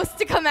get the ghost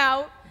to come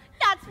out.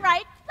 That's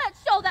right. Let's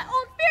show that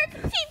old spirit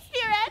some team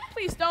spirit.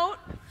 Please don't.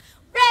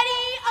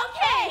 Ready?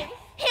 Okay.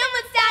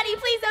 Hamlet's daddy,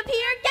 please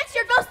appear. Get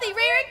your ghostly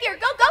rear gear.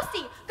 Go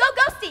ghosty. Go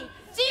ghosty.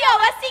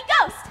 G-O-S-T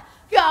ghost.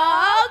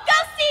 Go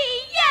ghosty.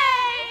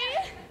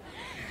 Yay!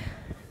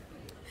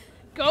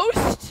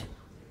 Ghost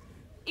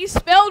is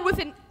spelled with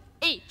an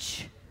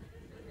H.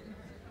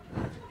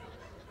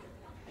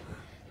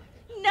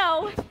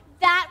 No,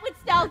 that would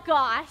spell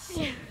gosh.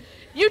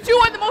 You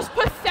two are the most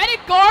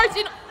pathetic guards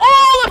in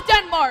all of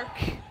Denmark.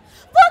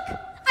 Look,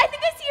 I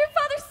think I see your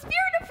father's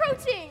spirit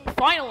approaching.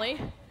 Finally,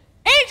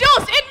 angels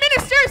and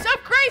ministers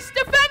of grace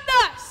defend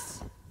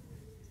us.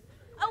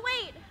 Oh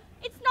wait,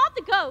 it's not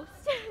the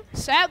ghost.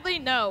 Sadly,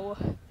 no.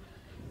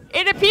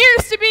 It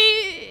appears to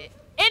be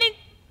an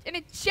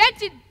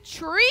enchanted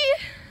tree.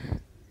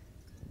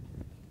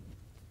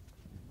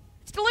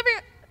 It's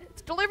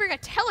delivering a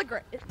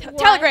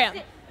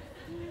telegram.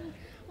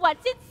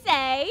 What's it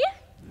say?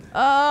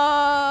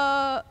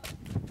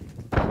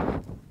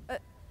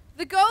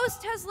 The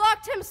ghost has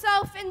locked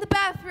himself in the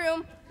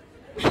bathroom.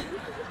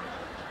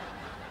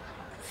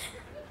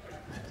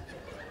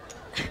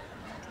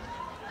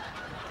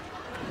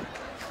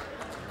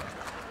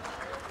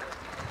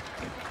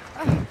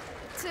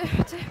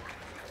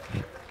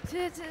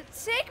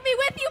 Take me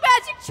with you,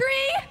 magic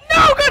tree!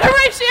 No, good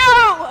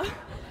Horatio!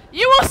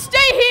 You will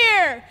stay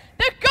here!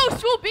 The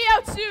ghost will be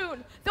out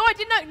soon, though I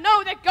did not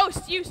know that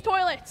ghosts use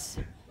toilets.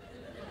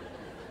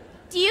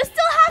 Do you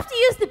still have to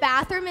use the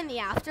bathroom in the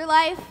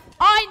afterlife?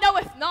 I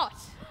knoweth not.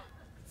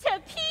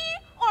 To pee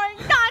or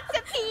not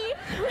to pee?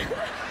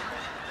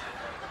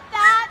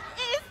 That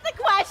is the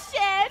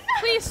question.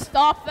 Please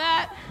stop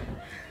that.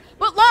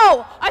 But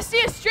lo, I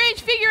see a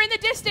strange figure in the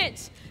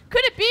distance.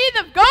 Could it be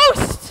the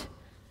ghost?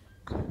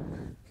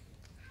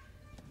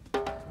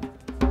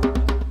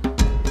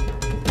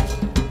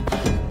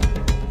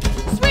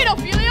 Sweet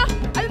Ophelia,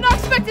 I did not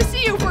expect to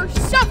see you for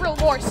several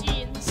more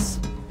scenes.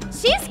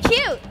 She's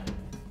cute.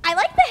 I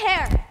like the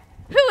hair.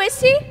 Who is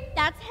she?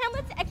 That's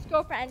Hamlet's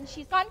ex-girlfriend.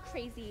 She's gone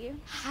crazy.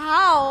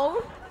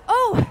 How?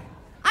 Oh,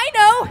 I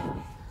know.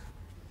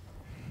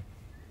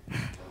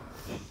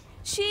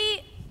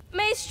 She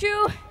makes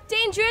true,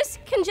 dangerous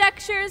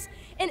conjectures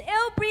and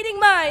ill-breeding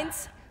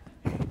minds.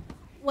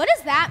 What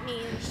does that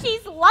mean?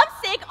 She's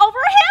lovesick over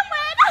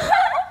Hamlet.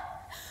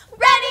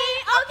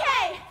 Ready?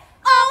 Okay.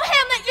 Oh,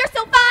 Hamlet, you're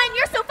so fine.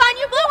 You're so fine.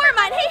 You blew her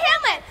mind. Hey,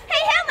 Hamlet.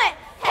 Hey, Hamlet.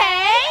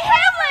 Hey,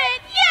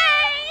 Hamlet.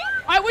 Yay!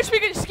 I wish we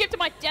could skip to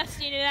my death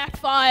scene in Act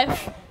 5.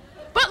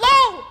 But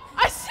lo,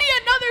 I see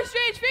another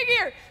strange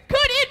figure.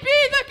 Could it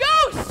be the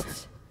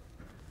ghost?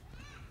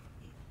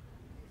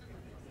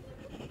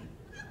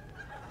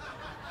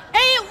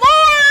 A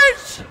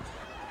large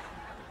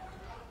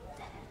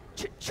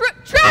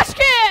trash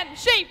can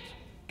shaped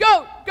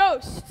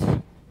ghost.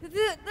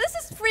 This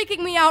is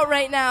freaking me out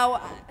right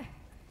now.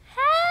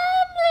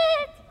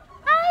 Hamlet,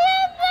 I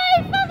am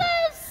thy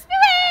father's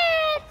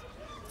spirit,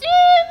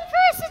 doomed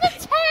for an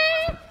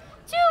attempt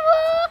to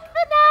walk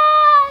the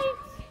night.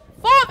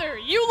 Father,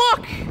 you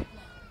look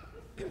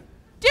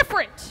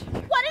different.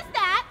 What is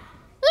that?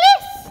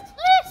 List,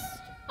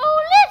 oh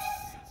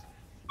list.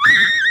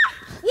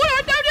 What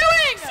are thou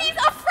doing? She's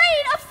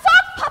afraid of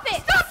sock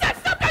puppets. Stop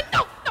that,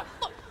 no,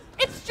 look,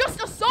 it's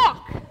just a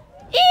sock.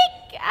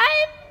 Eek,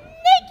 I'm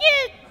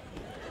naked.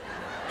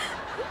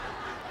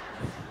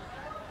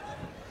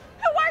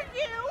 Who are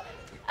you?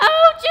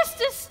 Oh,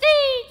 just a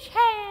stage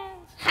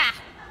hand. Ha!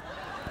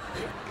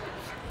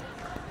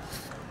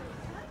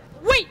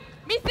 Wait,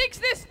 methinks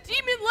this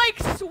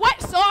demon-like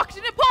sweat sock's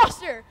an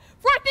imposter,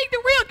 for I think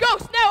the real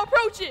ghost now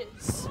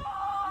approaches.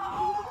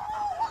 Mom!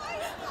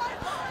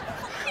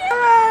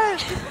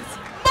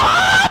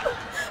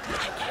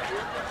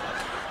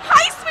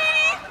 Hi,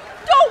 sweetie.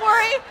 Don't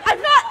worry.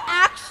 I'm not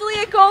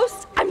actually a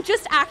ghost. I'm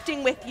just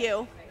acting with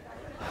you.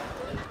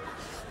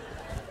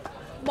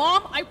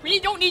 Mom, I really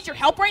don't need your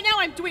help right now.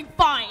 I'm doing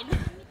fine.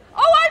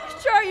 Oh, I'm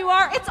sure you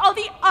are. It's all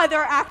the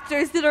other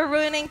actors that are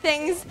ruining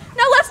things.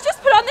 Now let's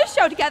just put on this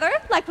show together,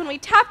 like when we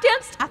tap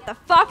danced at the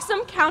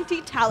Foxham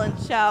County Talent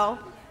Show.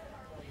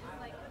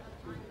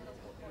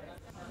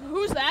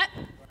 Who's that?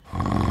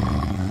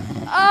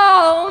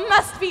 Oh,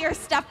 must be your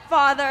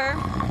stepfather.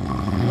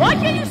 Why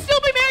can't you still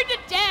be married to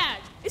Dad?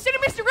 Instead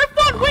of Mr. Rip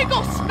Von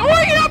Winkle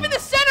snoring it up in the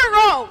a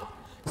row.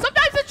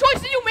 Sometimes the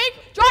choices you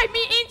make drive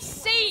me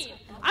insane.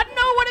 I don't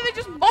know whether to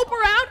just mope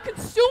around,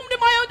 consumed in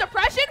my own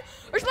depression,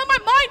 or just let my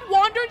mind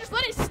wander and just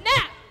let it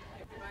snap.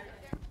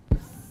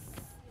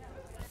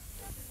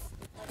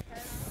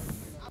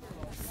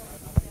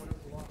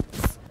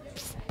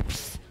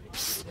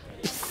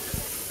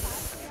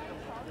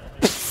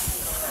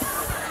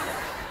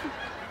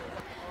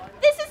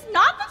 This is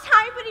not the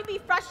time for you to be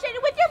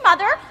frustrated with your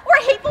mother or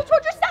hateful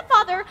towards your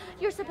stepfather.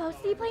 You're supposed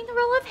to be playing the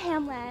role of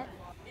Hamlet.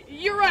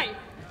 You're right.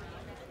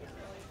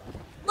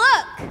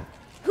 Look!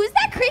 Who's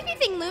that creepy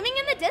thing looming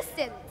in the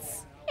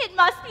distance? It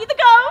must be the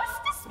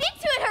ghost. Speak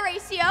to it,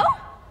 Horatio!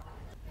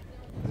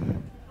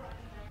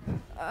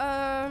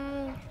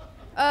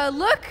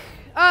 Look,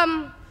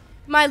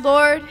 my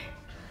lord,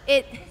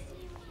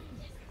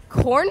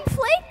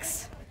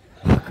 cornflakes?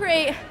 Oh,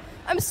 great,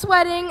 I'm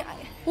sweating.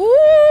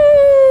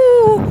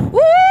 Ooh!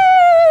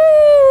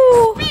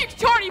 Speak,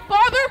 tardy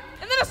father,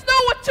 and let us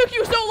know what took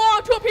you so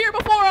long to appear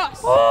before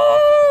us.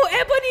 Oh,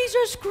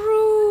 Ebenezer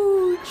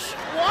Scrooge.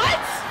 What?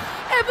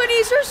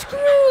 Ebenezer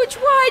Scrooge,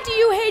 why do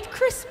you hate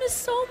Christmas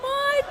so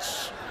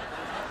much?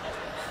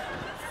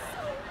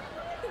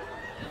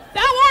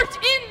 Thou art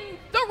in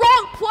the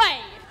wrong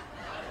play.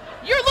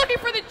 You're looking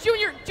for the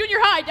junior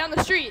high down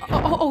the street.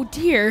 Oh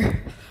dear.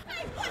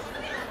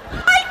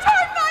 I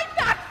turned my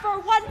back for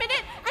 1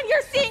 minute, and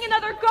you're seeing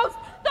another ghost.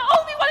 The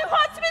only one who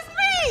haunts him is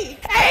me.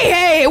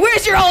 Hey,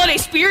 where's your holiday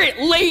spirit,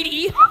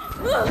 lady?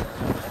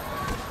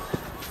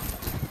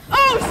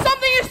 Oh,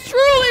 something is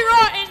truly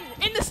rotten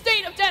in the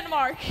state of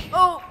Denmark.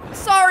 Oh,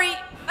 sorry,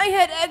 I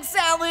had egg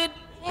salad.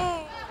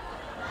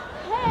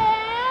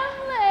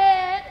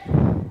 Hamlet,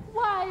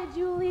 why did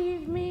you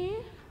leave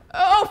me?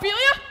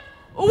 Ophelia,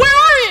 where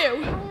are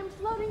you? I am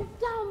floating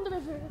down the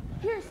river.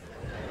 Here,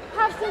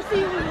 have some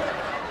seaweed.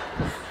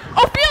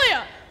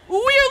 Ophelia, we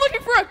are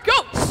looking for a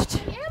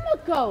ghost. I am a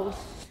ghost.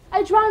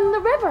 I drowned in the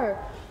river.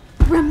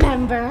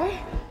 Remember?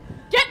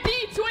 Get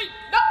thee to a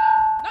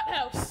nut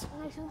house.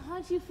 I shall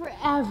haunt you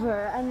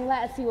forever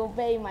unless you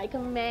obey my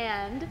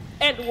command.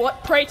 And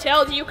what, pray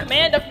tell, do you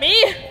command of me?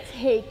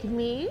 Take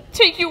me.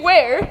 Take you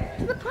where?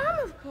 To the prom,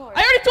 of course.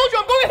 I already told you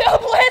I'm going with Ella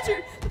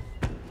Blanchard.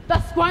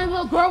 That scrawny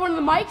little girl with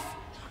the mics?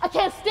 I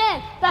can't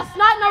stand that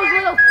snot-nosed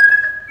little...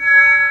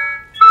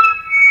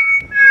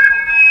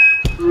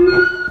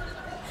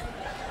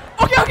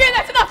 Okay,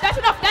 that's enough.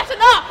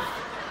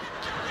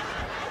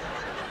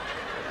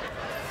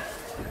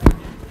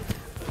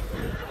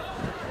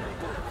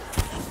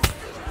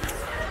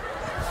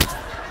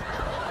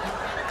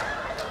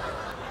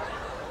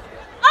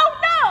 Oh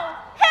no!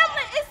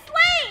 Hamlet is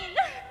slain!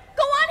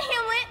 Go on,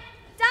 Hamlet!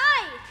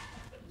 Die!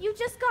 You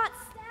just got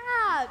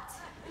stabbed.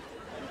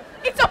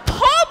 It's a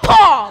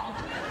pom-pom!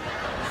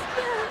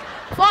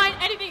 Fine,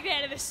 anything to get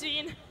out of this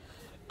scene.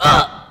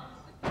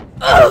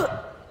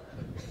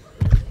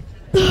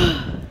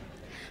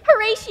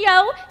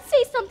 Horatio,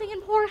 say something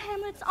in poor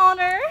Hamlet's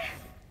honor.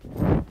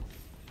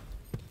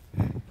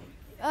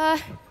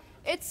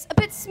 It's a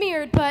bit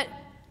smeared, but...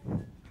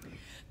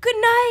 Good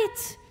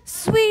night,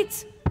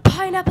 sweet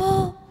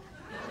pineapple.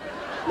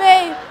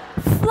 May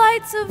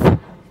flights of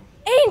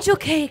angel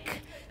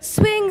cake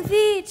swing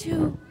thee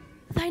to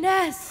thy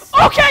nest.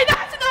 Okay,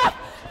 that's enough!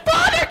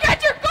 Father,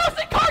 get your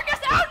ghostly carcass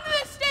out into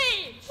the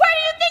stage! Where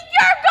do you think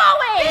you're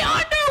going? The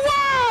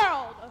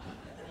underworld!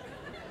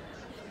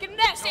 Get in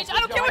that stage. I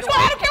don't care which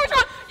one.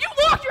 You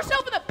locked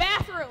yourself in the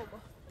bathroom.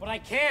 But I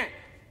can't.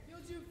 You'll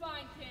do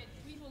fine, kid.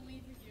 We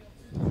believe in you.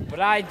 But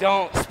I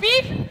don't.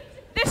 Speak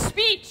this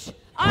speech.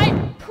 I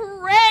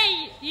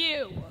pray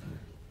you.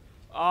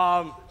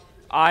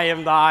 I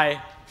am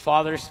thy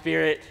father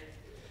spirit,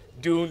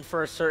 doomed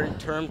for a certain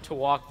term to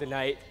walk the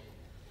night,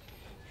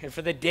 and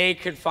for the day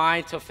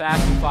confined to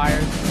fast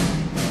fires.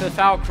 The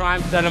foul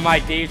crimes done in my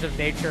days of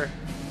nature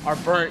are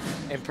burnt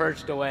and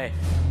purged away.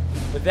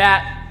 With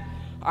that,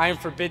 I am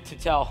forbid to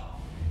tell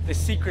the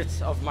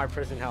secrets of my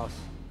prison house.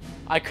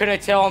 I could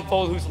not tell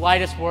unfold whose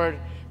lightest word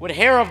would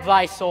hair of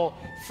thy soul,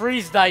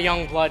 freeze thy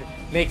young blood,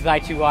 make thy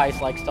two eyes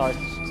like stars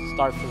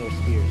start from their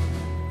spears.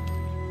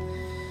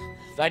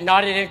 Thy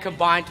knotted and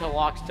combined to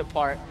locks to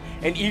part,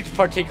 and each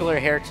particular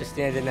hair to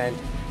stand an end,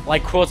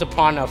 like quills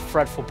upon a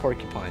fretful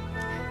porcupine.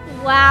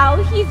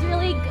 Wow, he's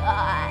really good.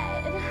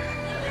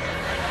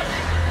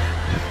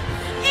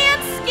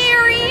 And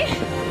scary.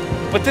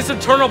 But this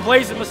eternal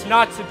blaze it must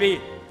not to be.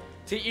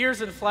 To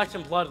ears and flesh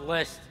and blood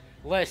list,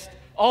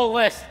 oh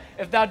list,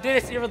 if thou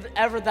didst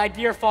ever thy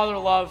dear father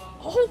love.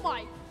 Oh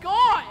my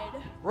God!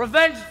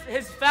 Revenge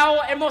his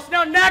foul and most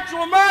now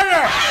natural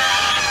murder!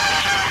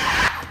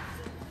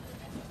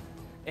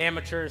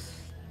 Amateurs.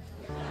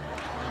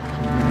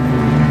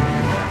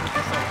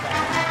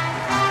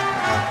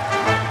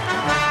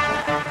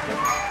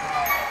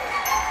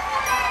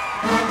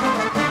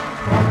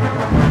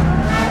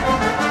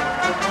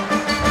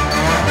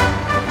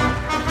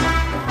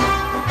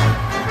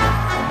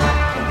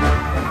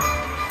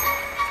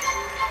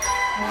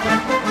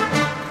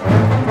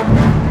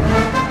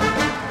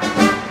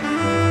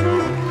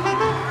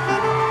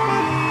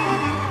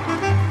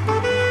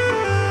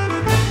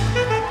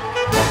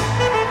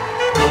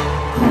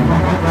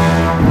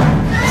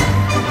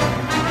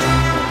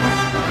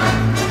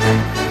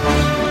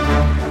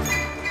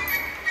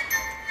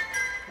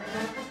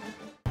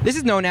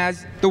 is known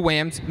as the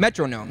Wham's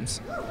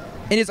Metronomes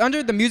and is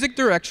under the music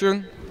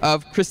direction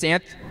of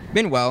Chrysanth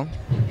Minwell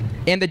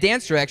and the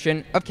dance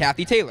direction of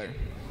Kathy Taylor.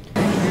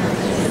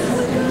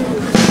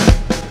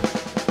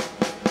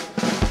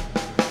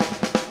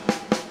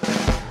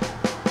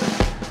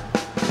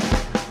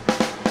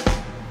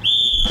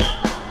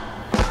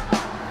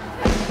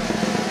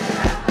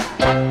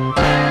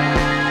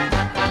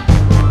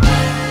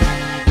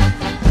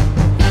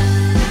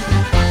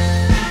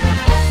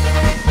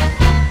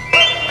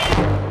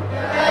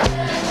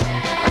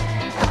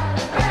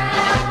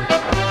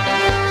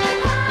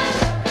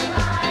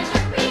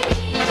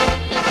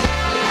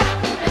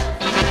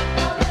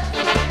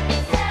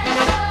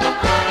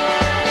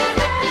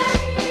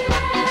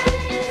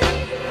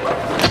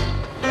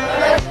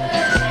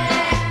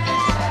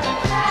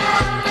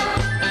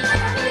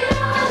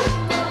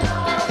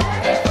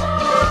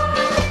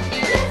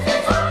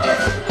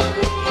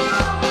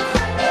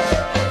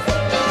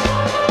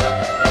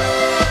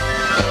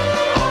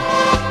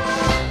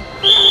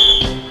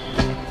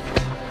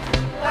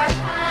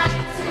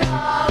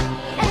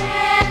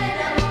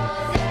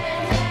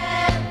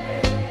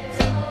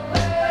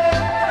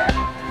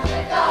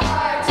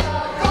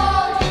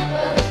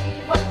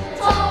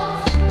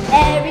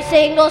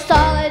 Single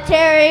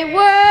solitary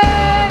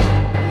word.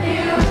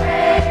 You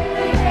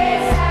bravely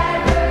face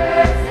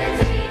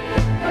adversity.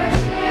 You're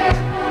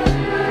cheerful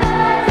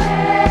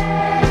united.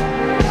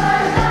 You're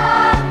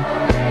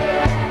thoughtful,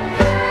 brave, and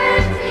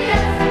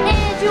courteous.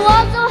 And you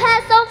also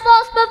have some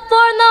faults, but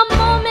for the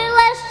moment,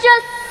 let's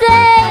just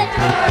say that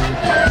you're a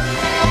good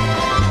man.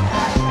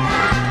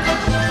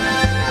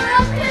 You're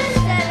a prince,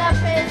 and a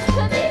prince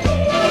could be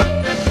me.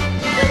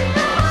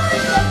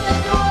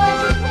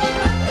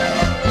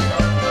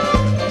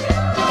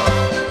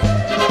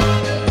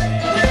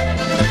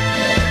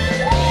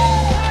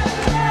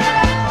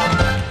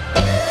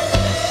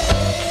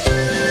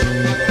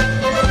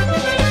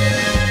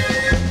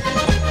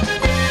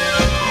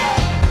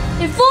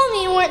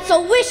 So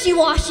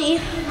wishy-washy.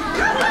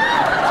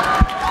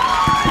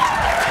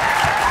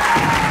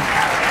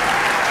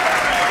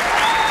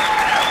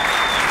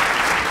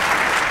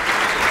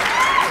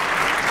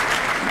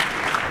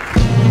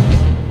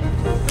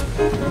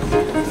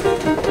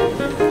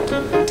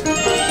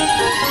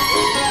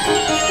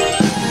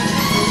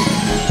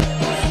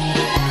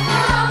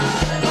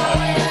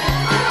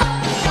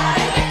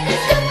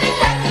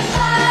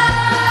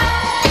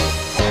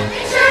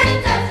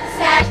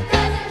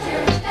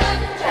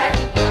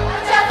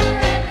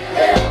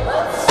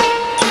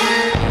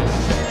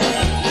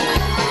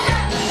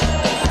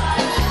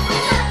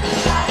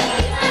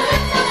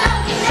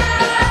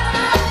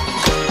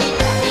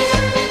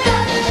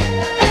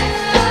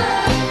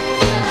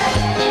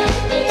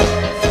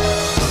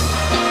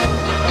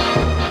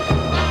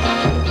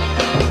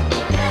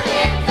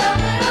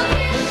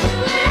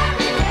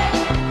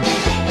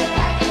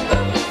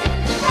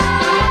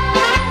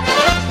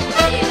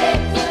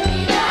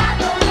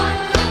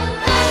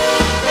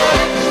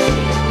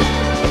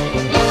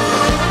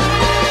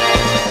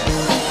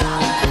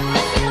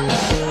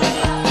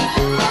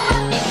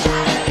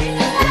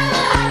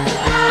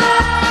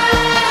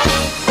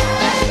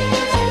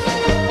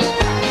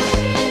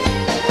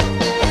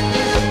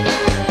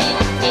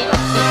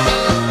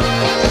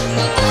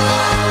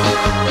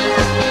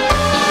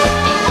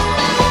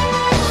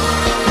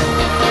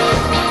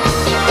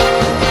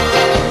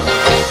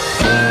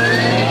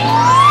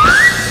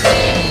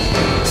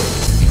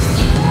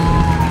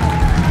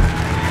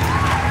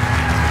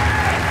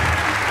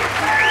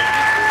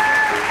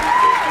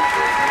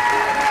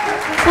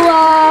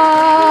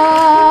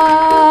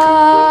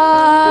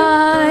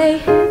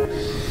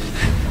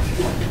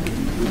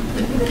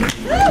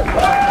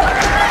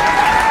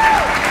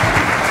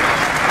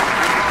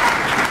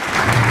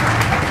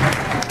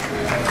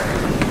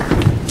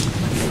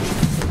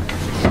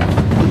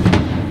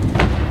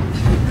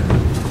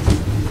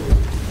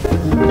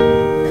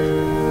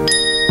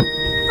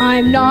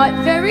 I'm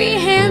not very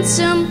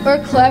handsome or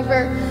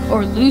clever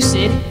or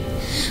lucid.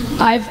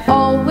 I've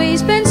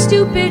always been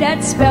stupid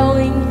at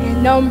spelling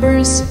and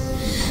numbers.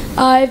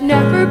 I've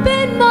never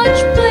been much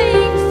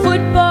playing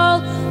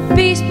football,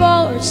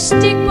 baseball, or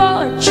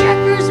stickball, or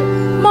checkers, or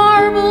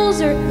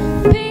marbles, or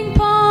ping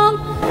pong.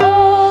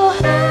 Oh,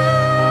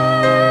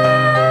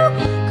 how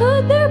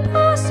could there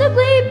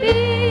possibly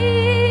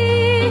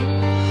be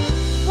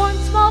one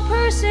small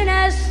person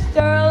as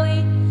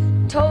thoroughly,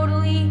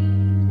 totally,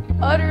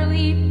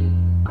 utterly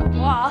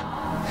blah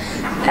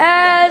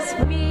as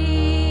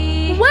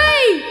me?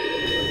 Wait!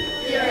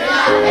 You're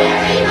not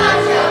very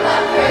much of a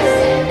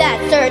person.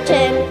 That's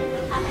certain.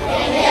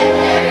 And yet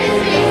there is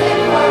reason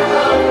for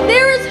hope.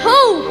 There is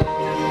hope!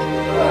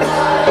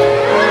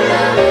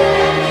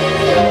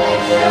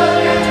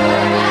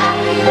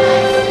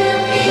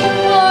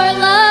 More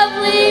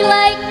lovely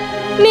like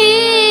me.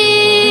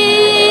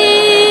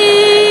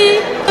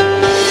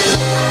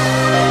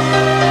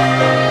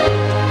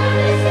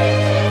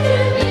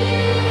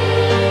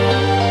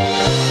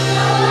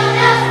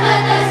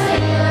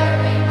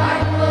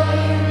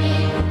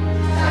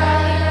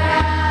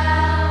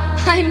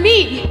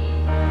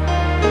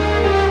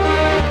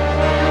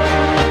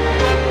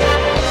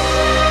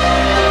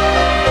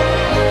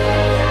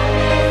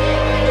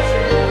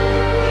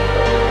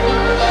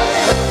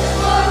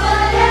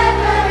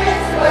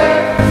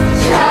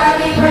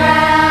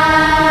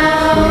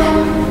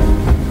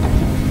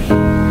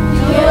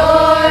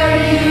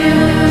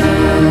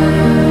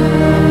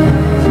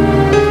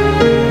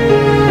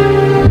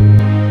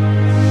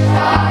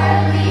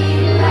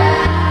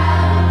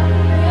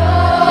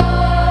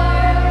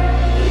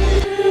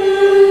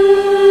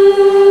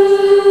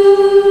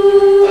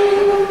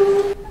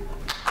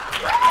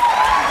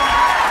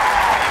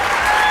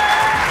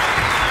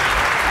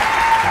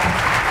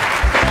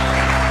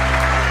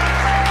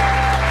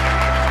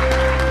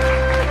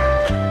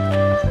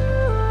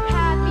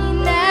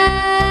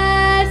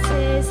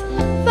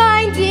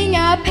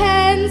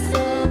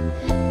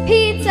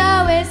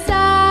 saw a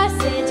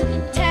sausage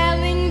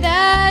telling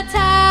the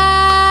time.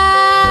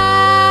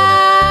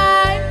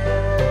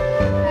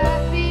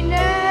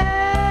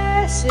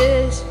 Happiness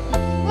is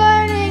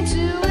learning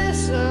to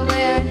whistle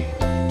and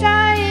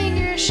tying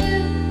your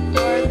shoe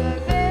for the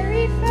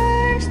very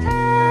first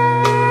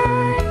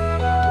time.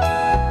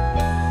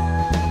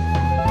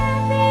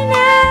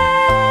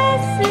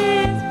 Happiness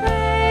is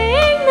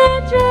playing the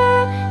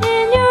drum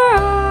in your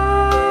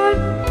own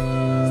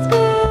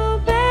school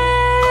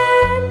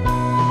band.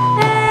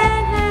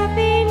 And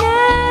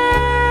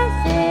happiness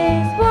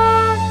is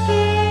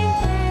walking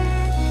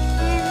hand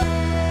in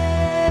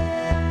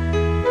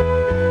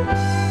hand.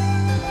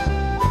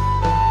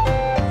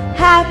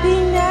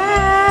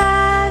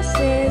 Happiness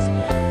is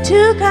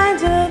 2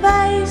 kinds of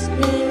ice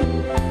cream,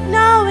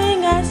 knowing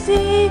a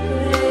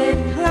secret,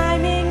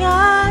 climbing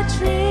a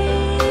tree.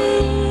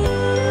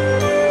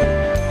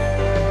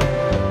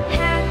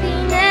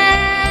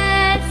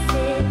 Happiness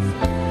is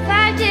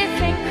 5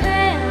 different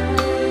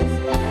crayons,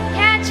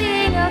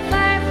 catching a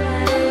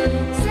firefly,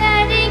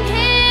 setting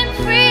him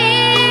free.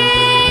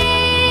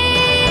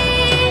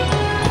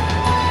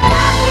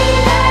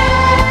 Happiness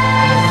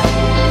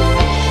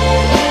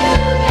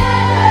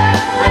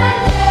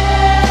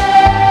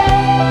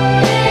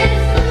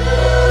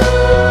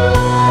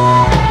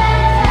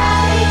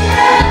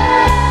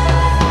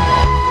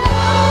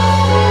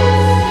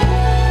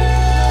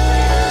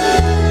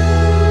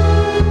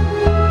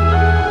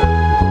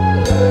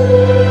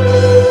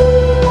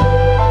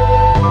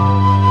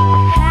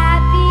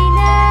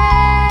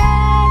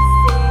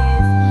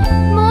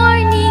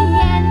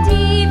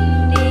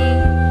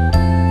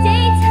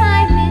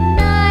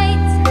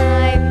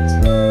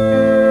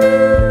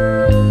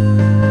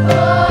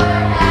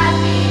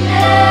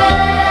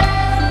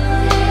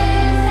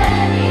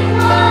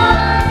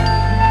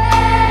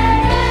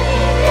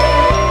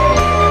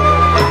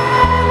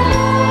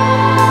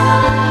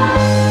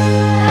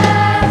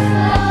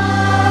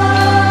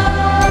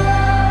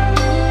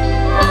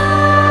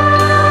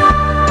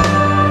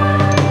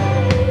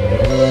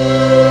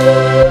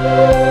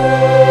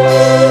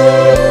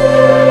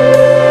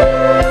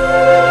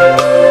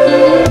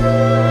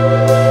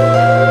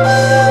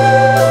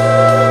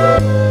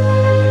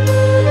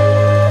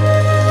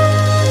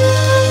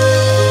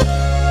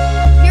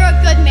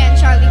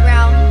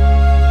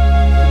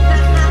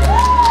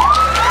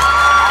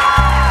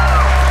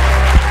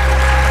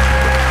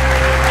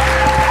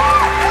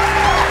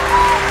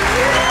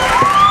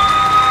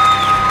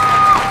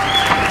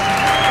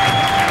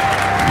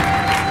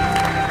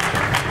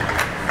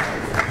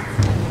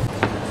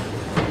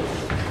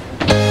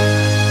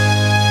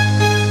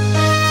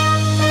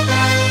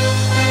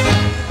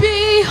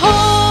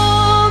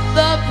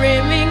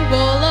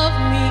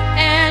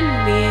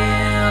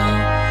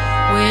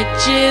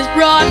is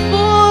brought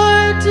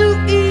forth to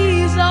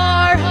ease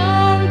our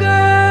hunger.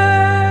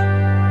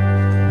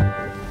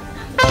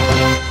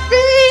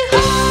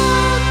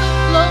 Behold the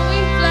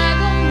flowing flag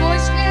of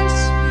moist and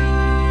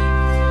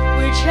sweet,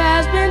 which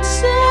has been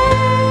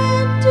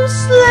sent to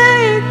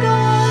slay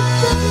God's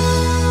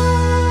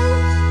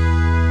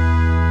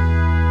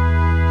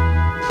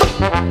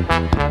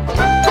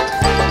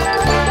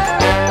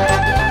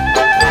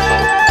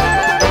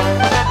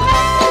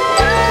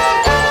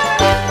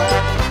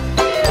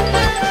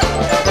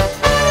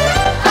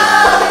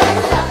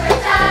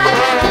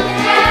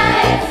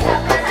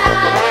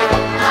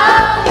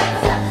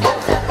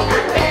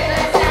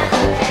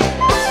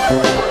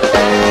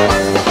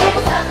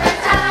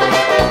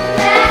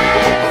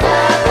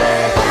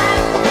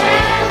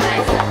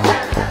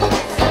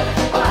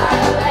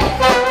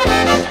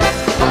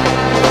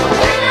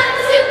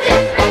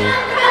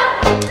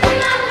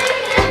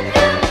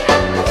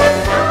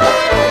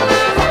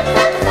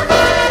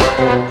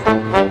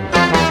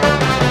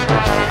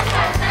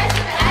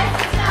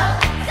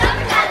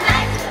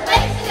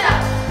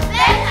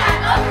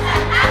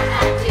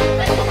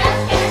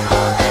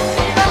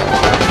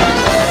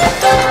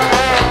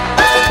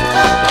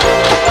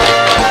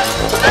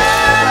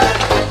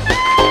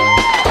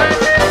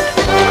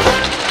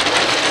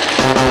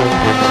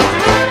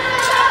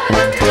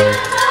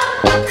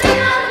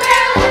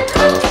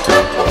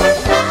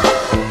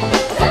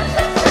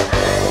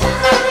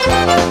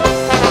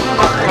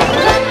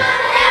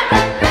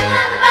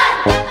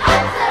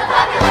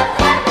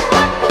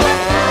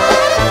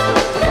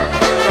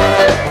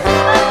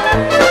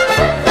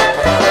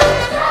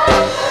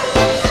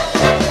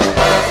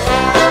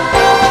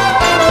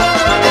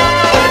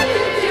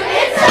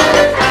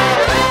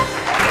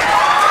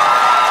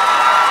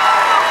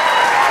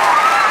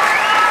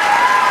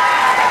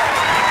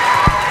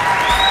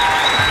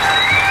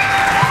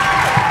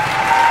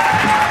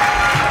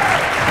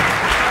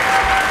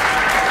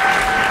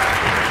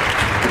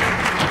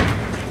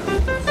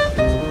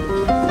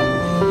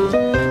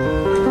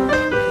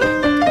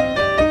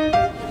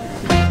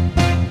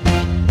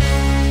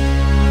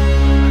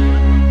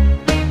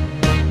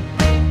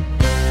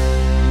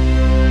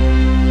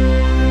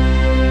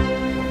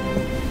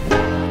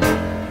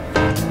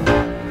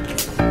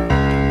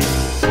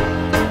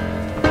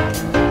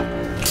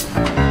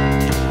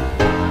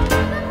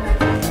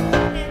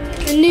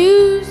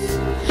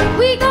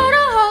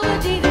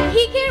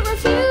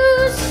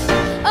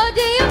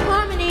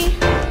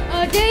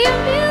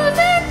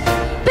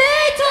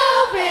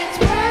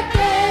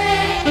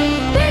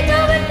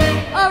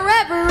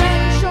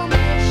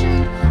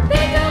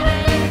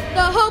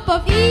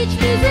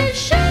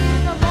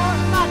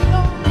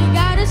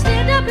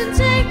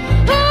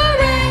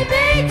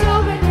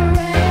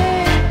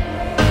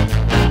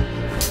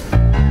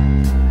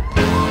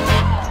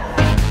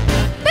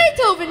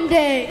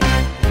day.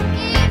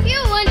 If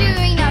you're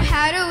wondering now,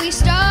 how do we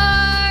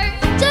start?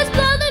 Just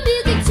blow the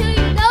music till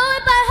you know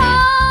it by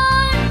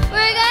heart.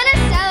 We're gonna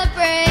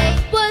celebrate,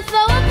 we'll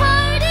throw a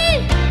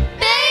party.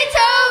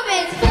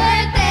 Beethoven's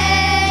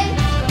birthday,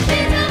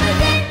 Beethoven's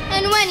Day.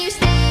 And when you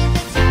sing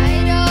the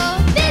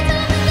title,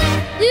 Beethoven's Day,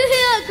 you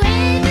hear a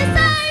great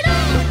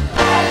recital.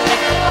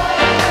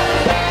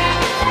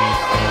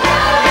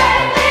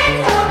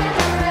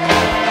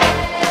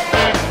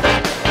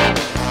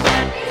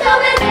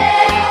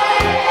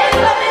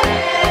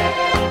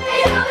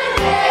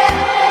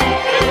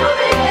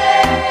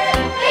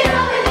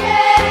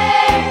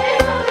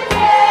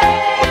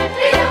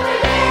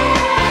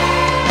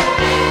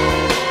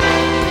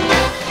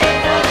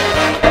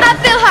 A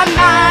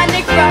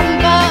philharmonic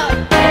rumble,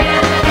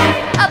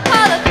 a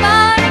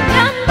polyphonic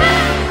number.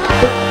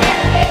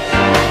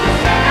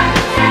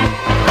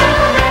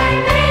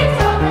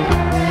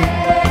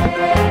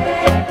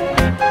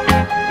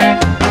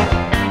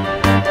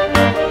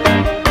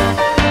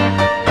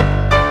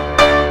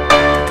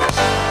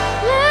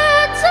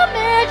 Let's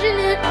imagine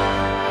it,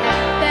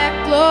 that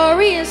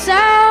glorious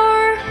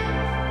hour,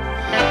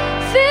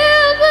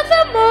 filled with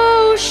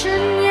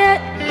emotion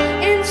yet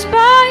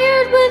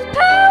inspired with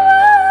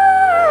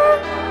power.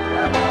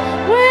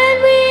 When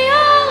we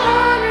all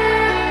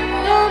honor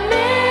the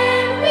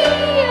men we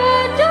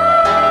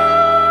adore,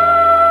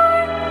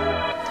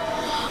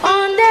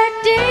 on that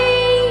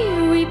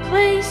day we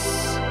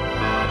place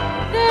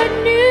the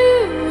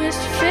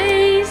newest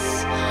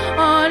face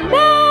on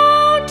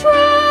Mount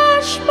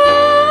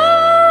Rushmore.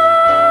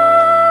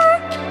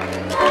 Mount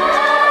Rushmore.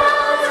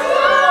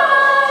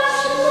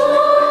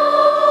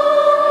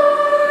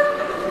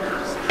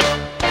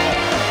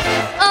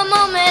 A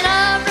moment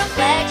of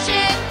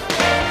reflection,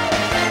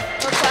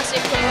 a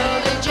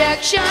classical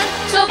injection.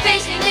 So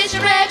facing this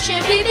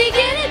direction, we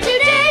begin it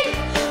today.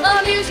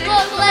 A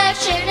musical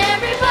collection,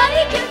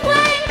 everybody can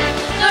play.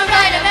 The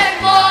right of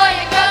every boy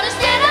and girl to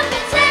stand up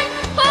and say,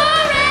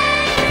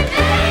 hooray!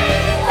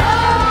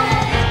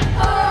 Beethoven,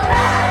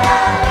 hooray!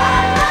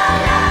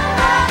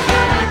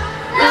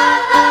 La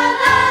la la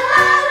la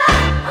la,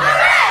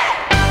 hooray!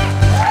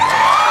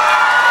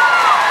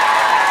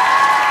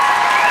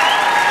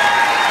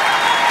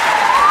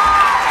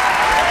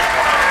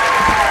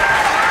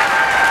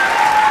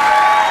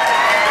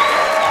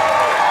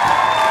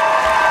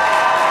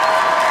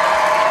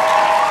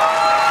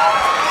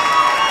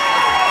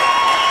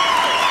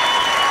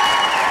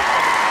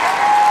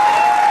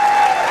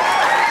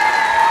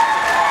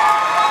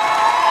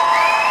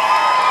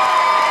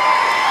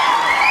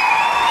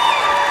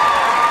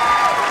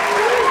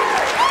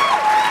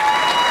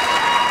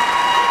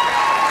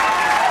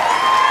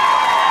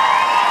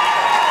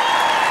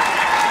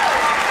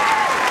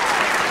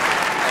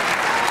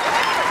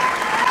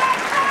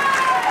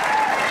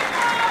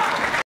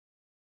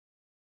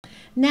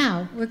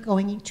 Now we're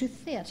going into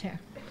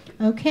theater.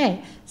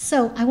 Okay,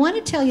 so I want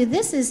to tell you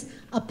this is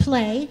a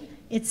play.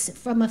 It's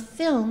from a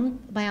film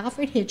by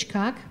Alfred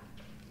Hitchcock.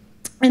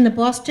 And the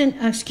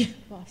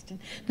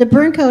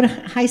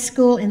Burncoat High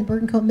School and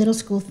Burncoat Middle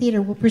School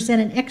Theater will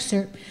present an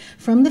excerpt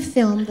from the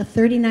film, The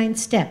 39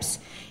 Steps.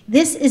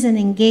 This is an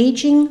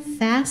engaging,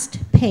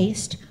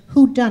 fast-paced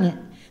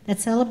whodunit that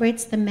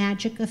celebrates the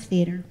magic of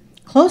theater.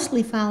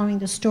 Closely following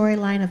the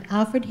storyline of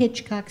Alfred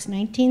Hitchcock's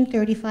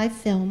 1935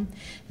 film,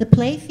 the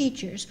play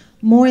features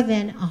more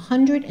than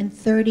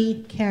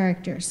 130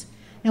 characters.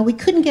 Now, we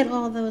couldn't get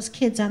all those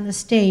kids on the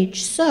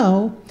stage,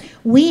 so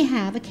we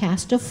have a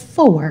cast of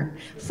four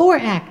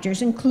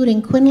actors,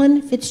 including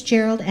Quinlan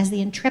Fitzgerald as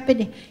the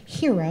intrepid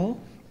hero,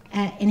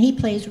 and he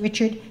plays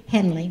Richard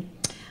Henley.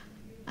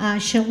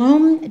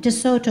 Shalom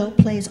DeSoto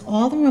plays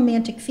all the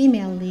romantic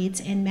female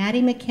leads, and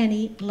Maddie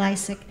McKinney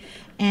Lysick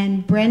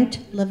and Brent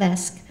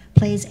Levesque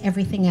plays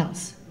everything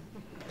else.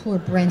 Poor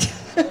Brent.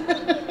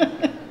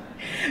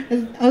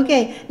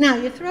 Okay, now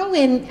you throw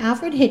in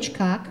Alfred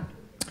Hitchcock,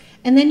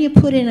 and then you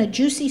put in a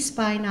juicy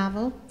spy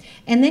novel,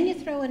 and then you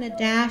throw in a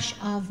dash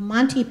of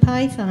Monty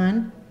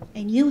Python,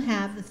 and you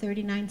have the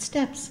 39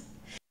 Steps.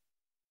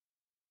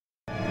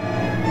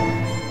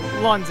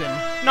 London,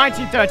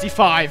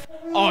 1935,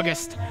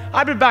 August.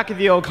 I'd been back in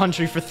the old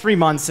country for 3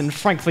 months and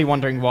frankly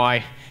wondering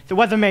why. The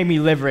weather made me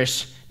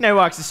liverish, no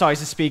exercise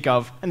to speak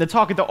of, and the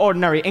talk of the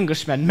ordinary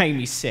Englishmen made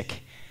me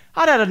sick.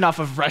 I'd had enough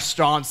of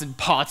restaurants and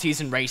parties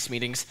and race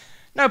meetings.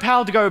 No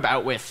pal to go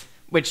about with,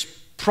 which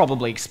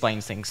probably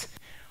explains things.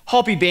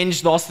 Hoppy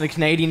Binge lost to the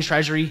Canadian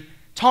Treasury,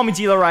 Tommy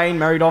D. Lorraine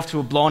married off to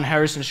a blonde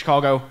heiress in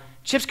Chicago,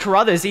 Chips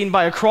Carruthers eaten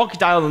by a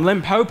crocodile in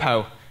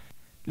Limpopo,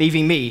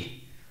 leaving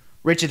me,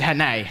 Richard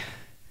Hannay,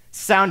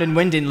 sound and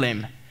wind in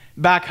limb,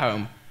 back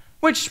home,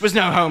 which was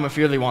no home if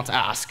you really want to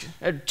ask,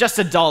 just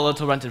a dull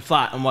little rented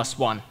flat on West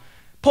 1,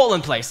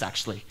 Portland Place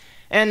actually,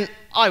 and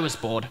I was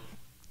bored,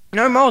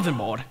 no more than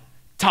bored,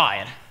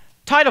 tired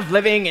of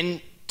living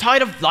and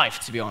tired of life,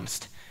 to be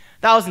honest.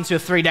 That was until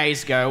 3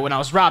 days ago when I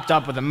was wrapped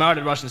up with a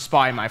murdered Russian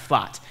spy in my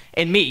flat,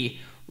 and me,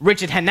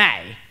 Richard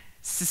Hannay,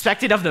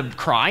 suspected of the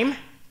crime?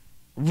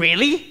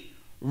 Really?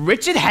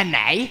 Richard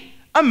Hannay?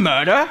 A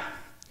murder?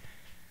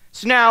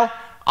 So now,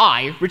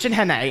 I, Richard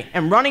Hannay,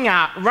 am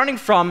running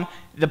from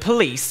the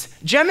police,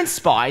 German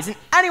spies, and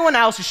anyone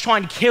else who's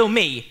trying to kill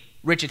me,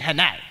 Richard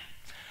Hannay.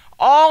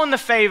 All in the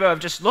favor of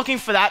just looking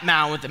for that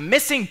man with the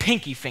missing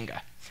pinky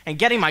finger and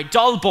getting my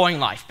dull, boring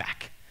life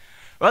back.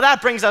 Well,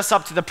 that brings us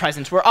up to the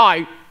present, where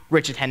I,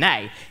 Richard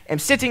Hannay, am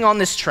sitting on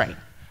this train.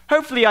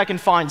 Hopefully I can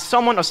find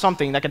someone or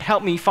something that can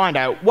help me find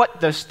out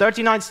what those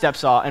 39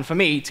 steps are and for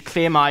me to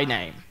clear my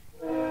name.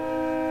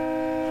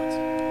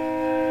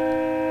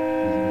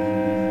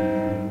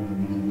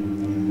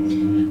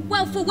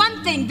 Well, for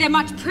one thing, they're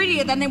much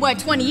prettier than they were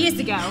 20 years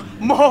ago.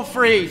 More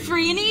free.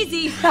 Free and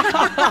easy.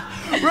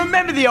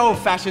 Remember the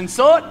old-fashioned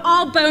sort?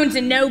 All bones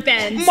and no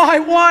bends. My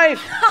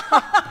wife!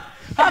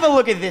 Have a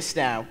look at this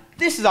now.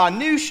 This is our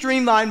new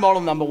streamlined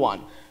model number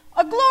 1.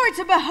 A glory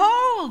to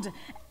behold.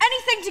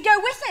 Anything to go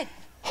with it.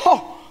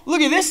 Oh,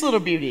 look at this little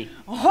beauty.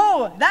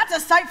 Oh, that's a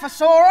sight for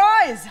sore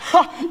eyes.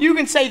 You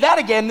can say that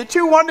again, the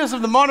 2 wonders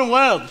of the modern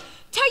world.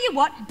 Tell you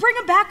what, bring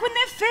them back when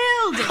they're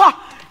filled.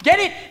 Get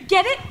it?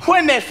 Get it?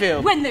 When they're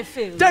filled. When they're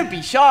filled. Don't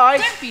be shy.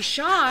 Don't be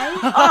shy.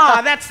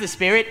 That's the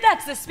spirit.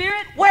 That's the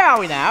spirit. Where are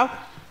we now?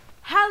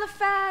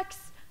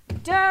 Halifax,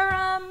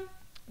 Durham,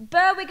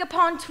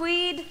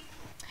 Berwick-upon-Tweed.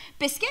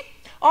 Biscuit?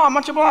 Oh,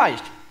 much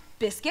obliged.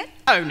 Biscuit?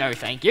 Oh, no,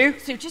 thank you.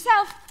 Suit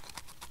yourself.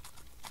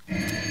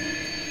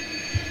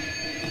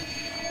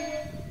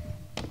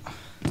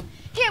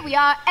 Here we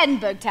are,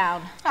 Edinburgh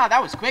Town. Ah,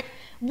 that was quick.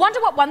 Wonder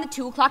what won the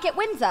 2 o'clock at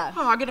Windsor.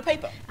 Oh, I'll get a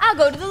paper. I'll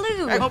go to the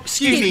Louvre. Oh,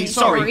 excuse me.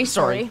 Sorry.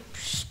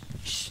 Shh.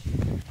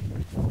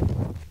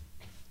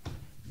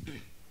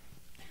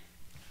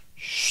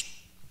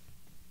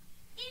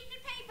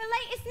 Evening paper,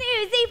 latest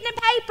news, evening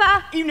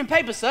paper. Evening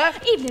paper, sir.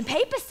 Evening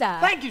paper, sir.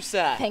 Thank you,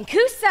 sir. Thank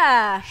you,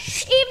 sir.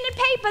 Evening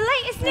paper,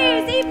 latest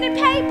news, evening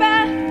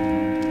paper.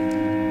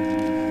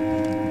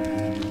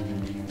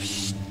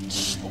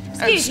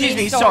 Excuse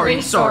me,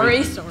 sorry.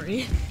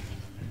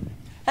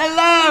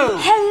 Hello!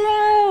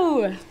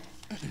 Hello!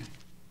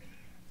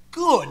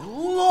 Good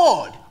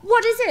Lord!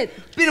 What is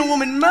it? Been a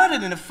woman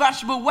murdered in a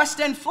fashionable West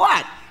End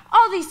flat.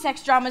 All these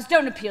sex dramas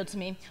don't appeal to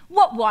me.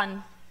 What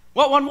one?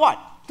 What one what?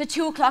 The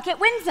 2 o'clock at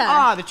Windsor.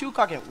 Ah, the 2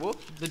 o'clock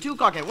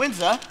at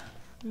Windsor?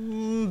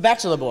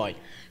 Bachelor Boy.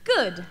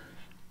 Good.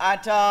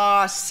 At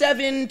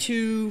 7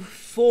 to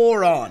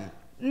 4 on.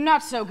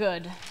 Not so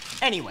good.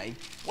 Anyway,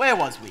 where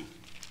was we?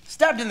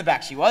 Stabbed in the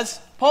back she was.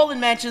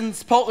 Portland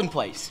Mansions, Portland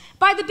Place.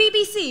 By the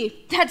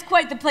BBC. That's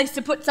quite the place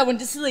to put someone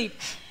to sleep.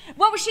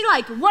 What was she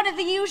like? One of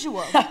the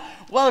usual.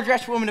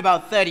 Well-dressed woman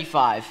about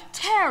 35.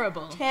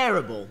 Terrible.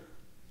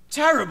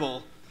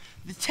 Terrible.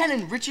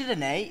 Lieutenant Richard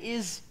Hannay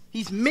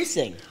he's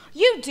missing.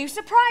 You do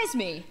surprise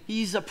me.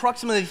 He's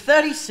approximately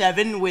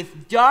 37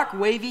 with dark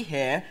wavy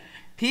hair,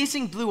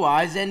 piercing blue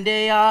eyes, and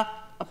a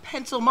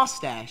pencil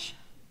mustache.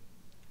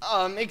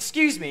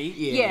 Excuse me?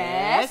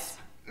 Yes?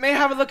 May I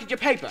have a look at your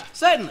paper?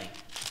 Certainly.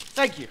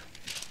 Thank you.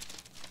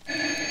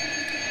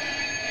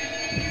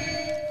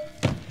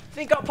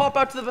 Think I'll pop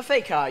out to the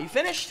buffet car. You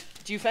finished?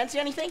 Do you fancy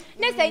anything?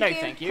 No, thank you. No,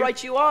 thank you.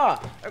 Right you are.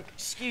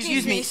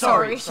 Excuse me.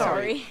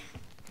 Sorry.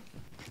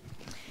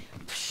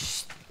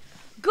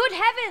 Good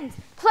heavens!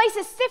 Place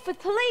is stiff with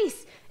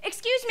police.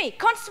 Excuse me,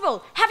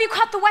 Constable, have you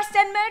caught the West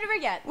End murderer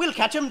yet? We'll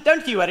catch him.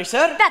 Don't you worry,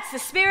 sir. That's the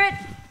spirit.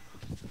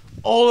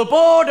 All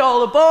aboard.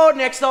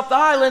 Next stop, the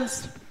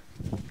Highlands.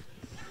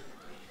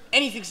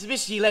 Anything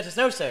suspicious, you let us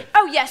know, sir.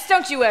 Oh, yes,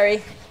 don't you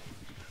worry.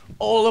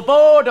 All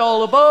aboard.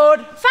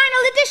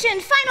 Final edition,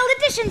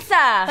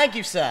 sir. Thank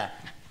you, sir.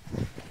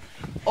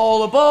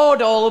 All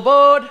aboard.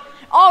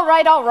 All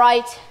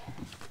right.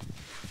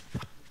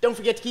 Don't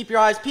forget to keep your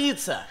eyes peeled,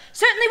 sir.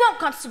 Certainly won't,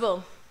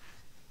 Constable.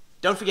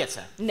 Don't forget,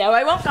 sir. No,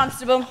 I won't,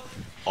 Constable.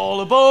 All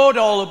aboard.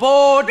 Read all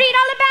about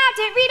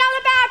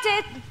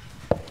it.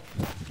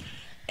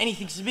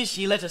 Anything suspicious,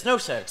 you let us know,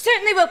 sir.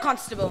 Certainly will,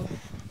 Constable.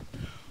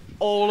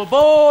 All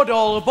aboard.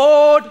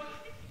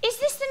 Is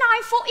this the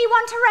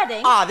 9:41 to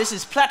Reading? Ah, this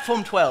is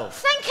platform 12.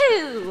 Thank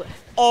you.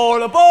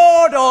 All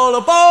aboard.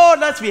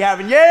 Let's be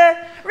having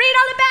yeah. Read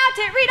all about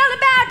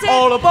it.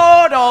 All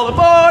aboard.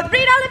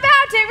 Read all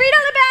about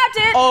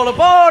it. All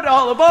aboard.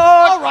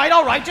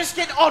 All right, just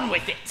get on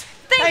with it.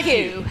 Thank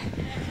you.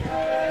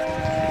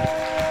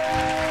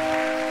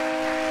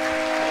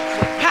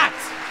 Pat!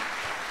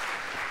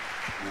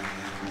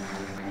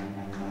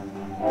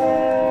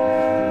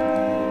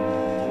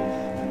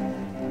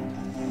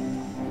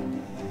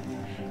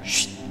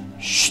 Shh.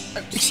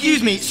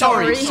 Excuse me.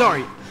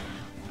 Sorry.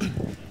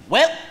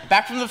 Well,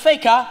 back from the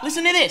fake car.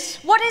 Listen to this.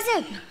 What is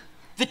it?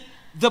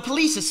 The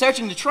police are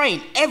searching the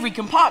train, every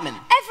compartment.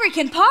 Every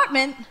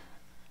compartment?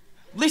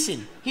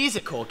 Listen, here's a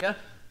corker.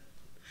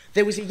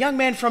 There was a young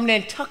man from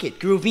Nantucket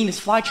grew a Venus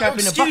flytrap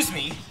in a Excuse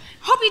me.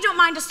 Hope you don't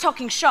mind us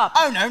talking shop.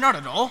 Oh, no, not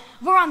at all.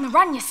 We're on the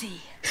run, you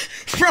see.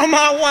 From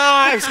our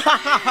wives!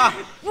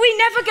 We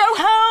never go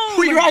home.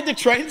 We ride the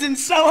trains and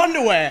sew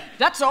underwear.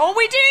 That's all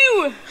we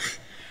do.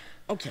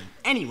 Okay,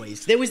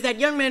 anyways, there was that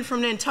young man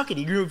from Nantucket.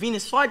 He grew a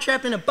Venus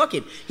flytrap in a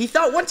bucket. He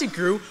thought once it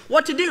grew,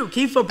 what to do?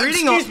 Keep for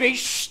breeding Excuse me.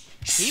 Shh.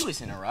 He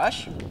was in a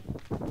rush.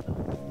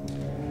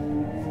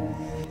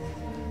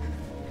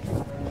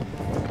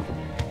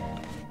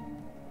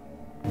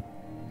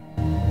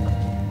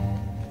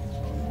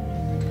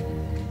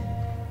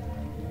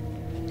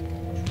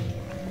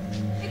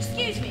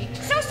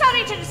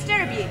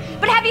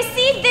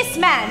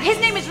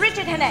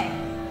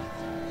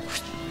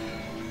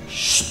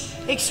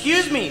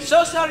 Excuse me,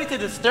 so sorry to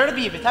disturb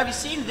you, but have you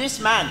seen this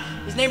man?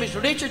 His name is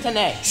Richard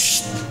Hannay.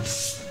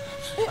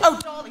 Oh,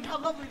 darling, how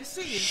lovely to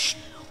see you.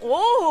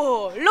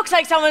 Oh, looks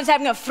like someone's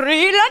having a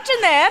free lunch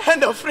in there.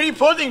 And a free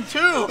pudding, too.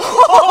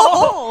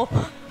 Oh,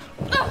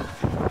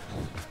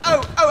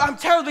 I'm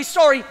terribly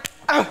sorry.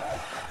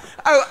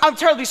 I'm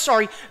terribly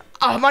sorry.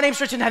 My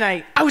name's Richard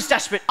Hannay. I was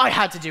desperate. I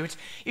had to do it.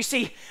 You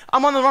see,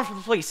 I'm on the run from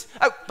the police.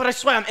 Oh, but I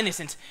swear I'm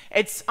innocent.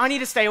 I need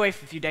to stay away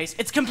for a few days.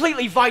 It's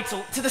completely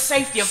vital to the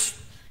safety of...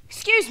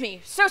 Excuse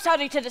me, so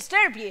sorry to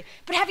disturb you,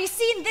 but have you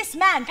seen this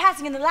man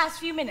passing in the last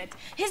few minutes?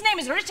 His name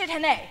is Richard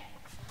Hannay.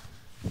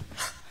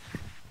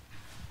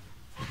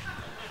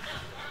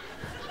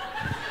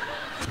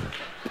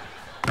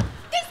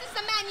 This is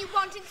the man you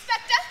want,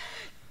 Inspector.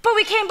 But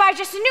we came by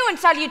just to new and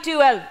saw you two,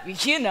 well,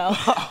 you know.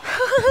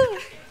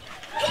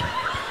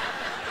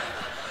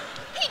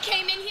 He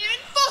came in here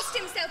and forced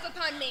himself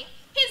upon me.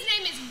 His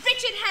name is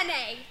Richard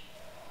Hannay.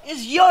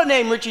 Is your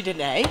name Richard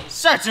Hannay?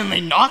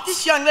 Certainly not.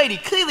 This young lady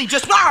clearly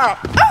just...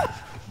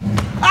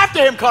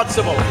 After him,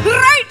 Constable.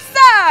 Right,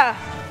 sir!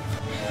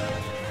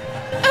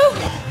 Oh.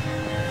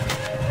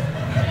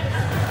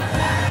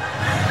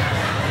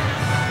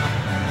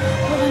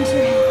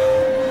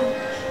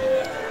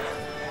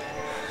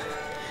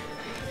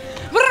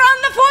 We're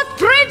on the 4th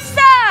bridge,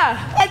 sir!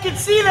 I can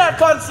see that,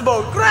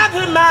 Constable. Grab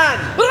him, man.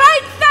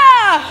 Right,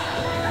 sir!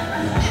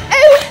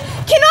 Oh,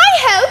 can I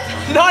help?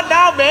 Not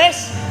now,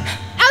 miss.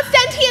 I'll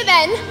stand here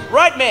then.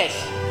 Right, miss.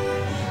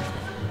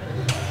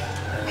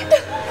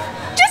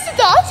 Just a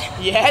thought.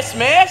 Yes,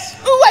 miss?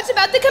 What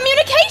about the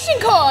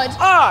communication cord?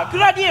 Ah,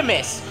 good idea,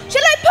 miss.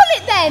 Shall I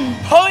pull it then?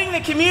 Pulling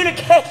the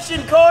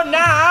communication cord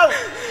now.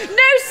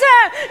 No,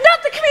 sir,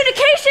 not the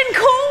communication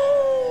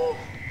cord.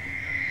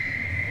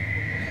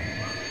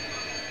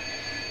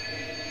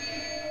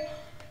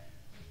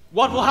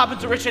 What will happen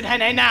to Richard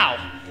Hannay now?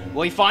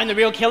 Will he find the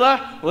real killer?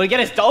 Will he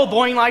get his dull,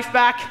 boring life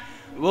back?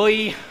 Will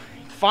he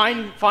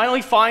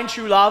finally find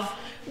true love?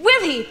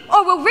 Will he?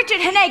 Or will Richard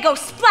Hannay go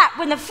splat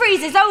when the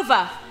freeze is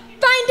over?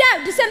 Find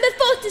out December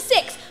 4th to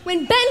 6th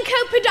when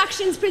Burncoat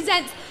Productions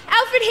presents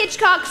Alfred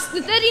Hitchcock's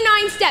The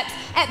 39 Steps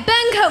at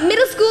Burncoat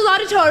Middle School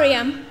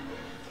Auditorium.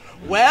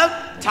 Well,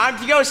 time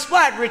to go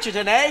splat, Richard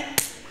Hannay.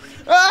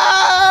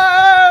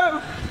 Oh!